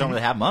saying, you guys don't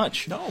really have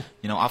much. No.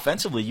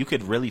 Offensively, you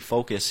could really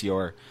focus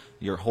your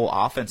whole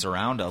offense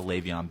around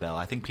Le'Veon Bell.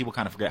 I think people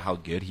kind of forget how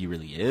good he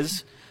really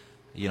is.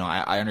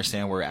 I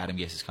understand where Adam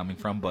Gase is coming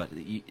from, but,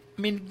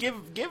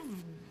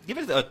 give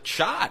it a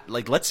shot.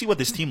 Like, let's see what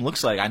this team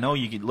looks like. I know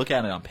you can look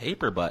at it on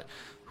paper, but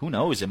who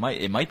knows? It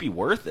might be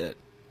worth it.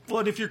 Well,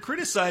 and if you're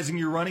criticizing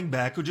your running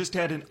back who just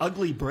had an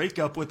ugly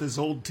breakup with his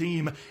old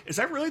team, is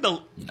that really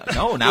the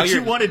no? Now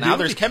you want to do? Now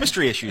there's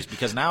chemistry issues,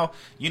 because now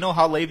you know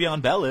how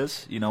Le'Veon Bell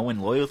is. When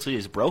loyalty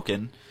is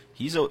broken,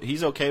 he's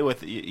okay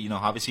with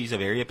obviously he's a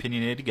very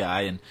opinionated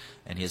guy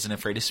and he isn't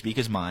afraid to speak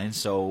his mind.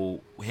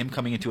 So him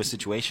coming into a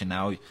situation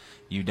now,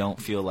 you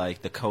don't feel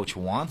like the coach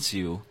wants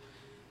you.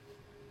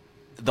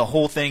 The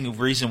whole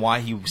reason why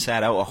he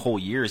sat out a whole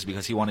year is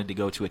because he wanted to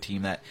go to a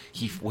team that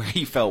where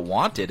he felt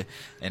wanted,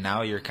 and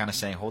now you're kind of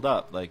saying, hold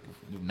up, like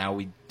now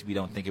we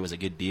don't think it was a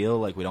good deal,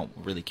 like we don't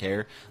really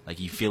care, like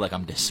you feel like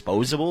I'm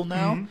disposable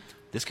now. Mm-hmm.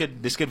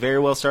 This could very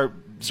well start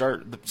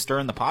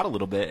stirring the pot a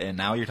little bit, and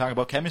now you're talking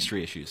about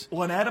chemistry issues.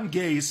 Well, and Adam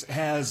Gase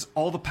has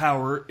all the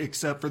power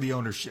except for the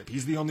ownership.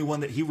 He's the only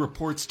one that he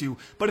reports to.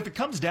 But if it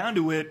comes down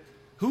to it,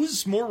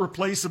 who's more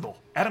replaceable,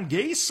 Adam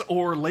Gase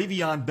or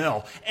Le'Veon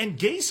Bell? And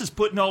Gase is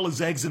putting all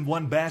his eggs in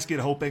one basket,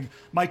 hoping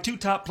my 2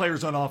 top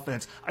players on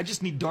offense, I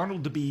just need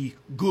Darnold to be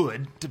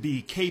good, to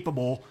be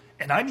capable,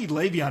 and I need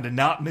Le'Veon to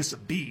not miss a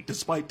beat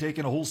despite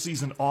taking a whole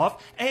season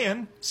off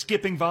and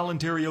skipping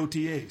voluntary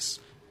OTAs.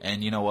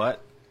 And you know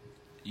what?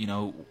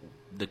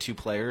 The 2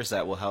 players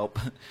that will help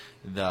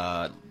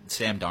the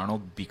Sam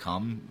Darnold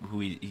become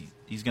who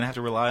he's going to have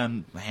to rely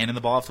on handing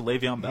the ball off to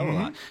Le'Veon Bell a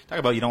lot. Talk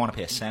about you don't want to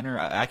pay a center.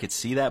 I could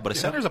see that, but a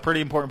center is a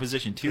pretty important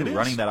position too,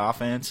 running that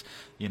offense,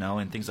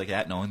 and things like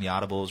that, knowing the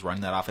audibles,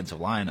 running that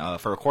offensive line.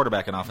 For a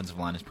quarterback, an offensive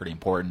line is pretty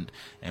important.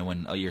 And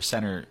when your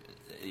center,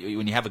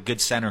 when you have a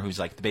good center who's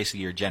like basically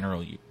your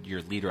general,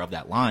 your leader of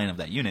that line, of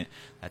that unit,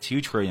 that's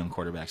huge for a young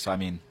quarterback. So,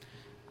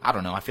 I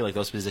don't know. I feel like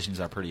those positions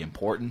are pretty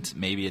important.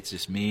 Maybe it's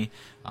just me.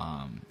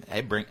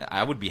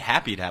 I would be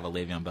happy to have a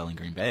Le'Veon Bell in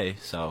Green Bay.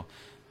 So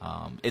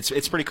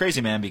it's pretty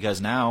crazy, man,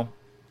 because now,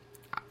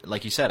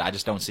 like you said, I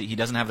just don't see – he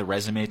doesn't have the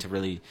resume to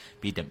really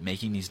be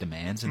making these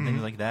demands and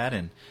things like that.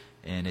 And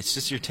it's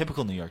just your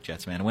typical New York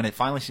Jets, man. When it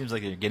finally seems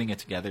like they're getting it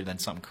together, then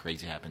something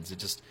crazy happens.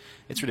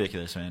 It's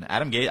ridiculous, man.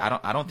 Adam Gase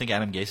 – I don't think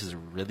Adam Gase is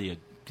really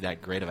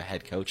that great of a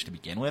head coach to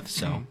begin with,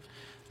 so –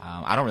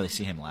 I don't really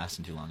see him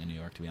lasting too long in New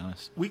York, to be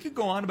honest. We could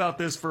go on about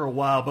this for a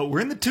while, but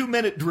we're in the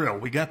 2-minute drill.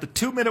 We got the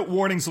 2-minute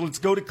warning, so let's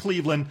go to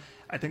Cleveland.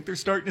 I think they're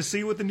starting to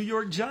see what the New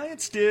York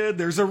Giants did.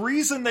 There's a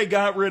reason they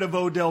got rid of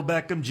Odell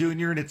Beckham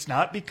Jr., and it's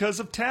not because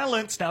of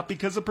talent. It's not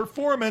because of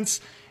performance.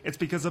 It's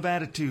because of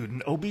attitude.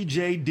 And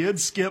OBJ did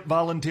skip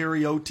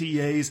voluntary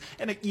OTAs,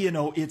 and,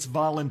 it's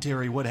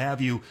voluntary, what have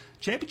you.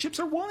 Championships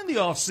are won in the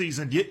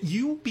offseason.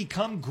 You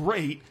become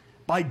great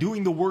by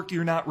doing the work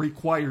you're not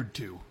required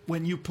to.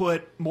 When you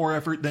put more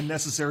effort than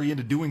necessary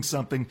into doing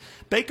something.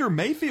 Baker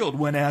Mayfield,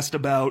 when asked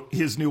about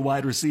his new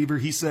wide receiver,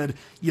 he said,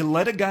 you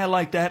let a guy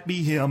like that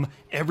be him.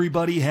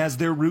 Everybody has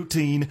their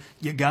routine.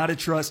 You got to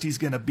trust he's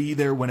going to be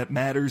there when it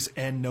matters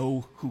and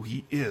know who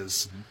he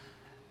is. Mm-hmm.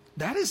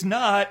 That is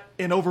not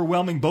an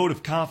overwhelming vote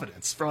of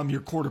confidence from your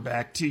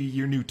quarterback to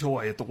your new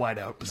toy at the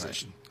wideout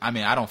position. Right. I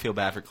mean, I don't feel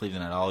bad for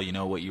Cleveland at all. You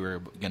know what you were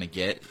going to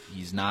get.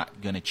 He's not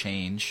going to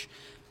change.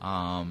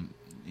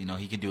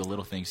 He can do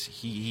little things.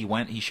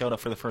 He showed up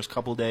for the first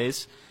couple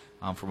days.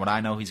 From what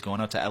I know, he's going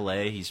out to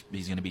L.A. He's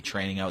going to be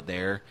training out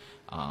there.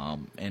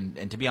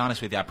 And to be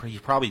honest with you, he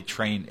probably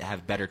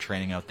have better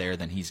training out there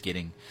than he's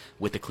getting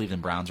with the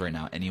Cleveland Browns right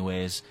now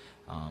anyways.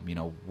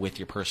 With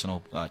your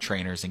personal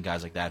trainers and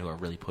guys like that who are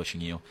really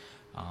pushing you.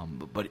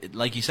 But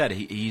like you said,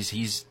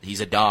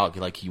 he's a dog,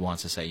 like he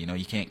wants to say.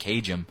 You can't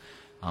cage him.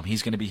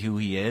 He's going to be who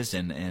he is,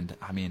 and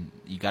I mean,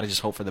 you got to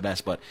just hope for the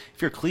best. But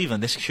if you're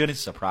Cleveland, this shouldn't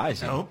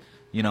surprise you.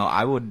 No.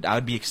 I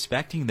would be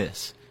expecting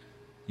this.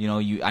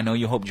 I know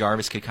you hope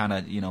Jarvis could kind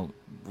of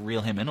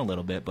reel him in a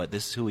little bit, but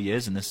this is who he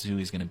is, and this is who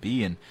he's going to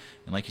be. And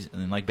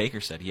like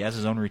Baker said, he has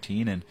his own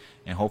routine, and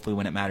hopefully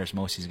when it matters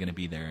most, he's going to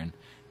be there.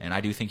 And I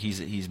do think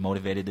he's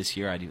motivated this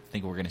year. I do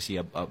think we're going to see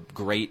a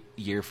great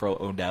year for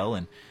Odell,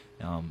 and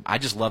I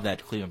just love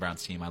that Cleveland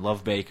Browns team. I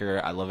love Baker.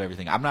 I love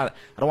everything. I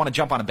don't want to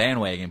jump on a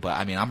bandwagon, but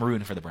I mean, I'm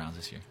rooting for the Browns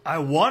this year. I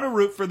want to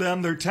root for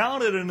them. They're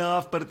talented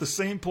enough, but at the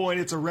same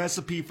point, it's a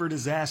recipe for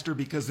disaster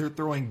because they're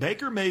throwing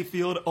Baker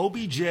Mayfield,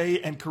 OBJ,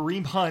 and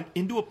Kareem Hunt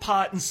into a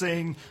pot and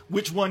saying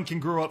which one can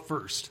grow up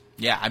first.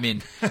 Yeah,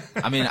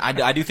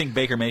 I do think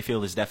Baker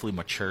Mayfield is definitely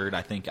matured.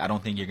 I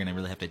don't think you're going to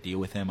really have to deal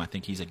with him. I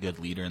think he's a good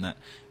leader in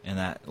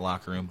that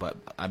locker room. But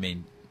I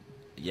mean,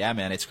 yeah,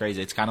 man, it's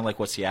crazy. It's kind of like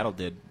what Seattle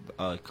did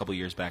a couple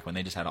years back when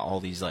they just had all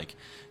these like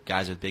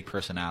guys with big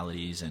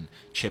personalities and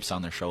chips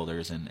on their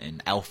shoulders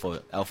and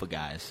alpha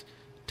guys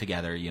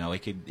together.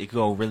 It could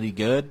go really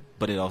good,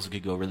 but it also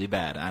could go really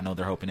bad. I know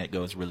they're hoping it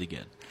goes really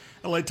good.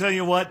 Well, I tell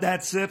you what,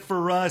 that's it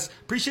for us.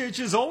 Appreciate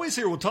you as always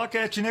here. We'll talk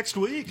at you next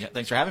week. Yeah,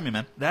 thanks for having me,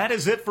 man. That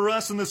is it for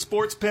us in the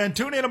Sports Pen.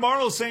 Tune in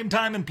tomorrow, same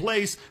time and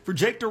place. For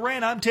Jake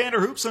Duran, I'm Tanner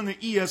Hoops on the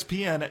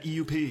ESPN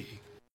UP.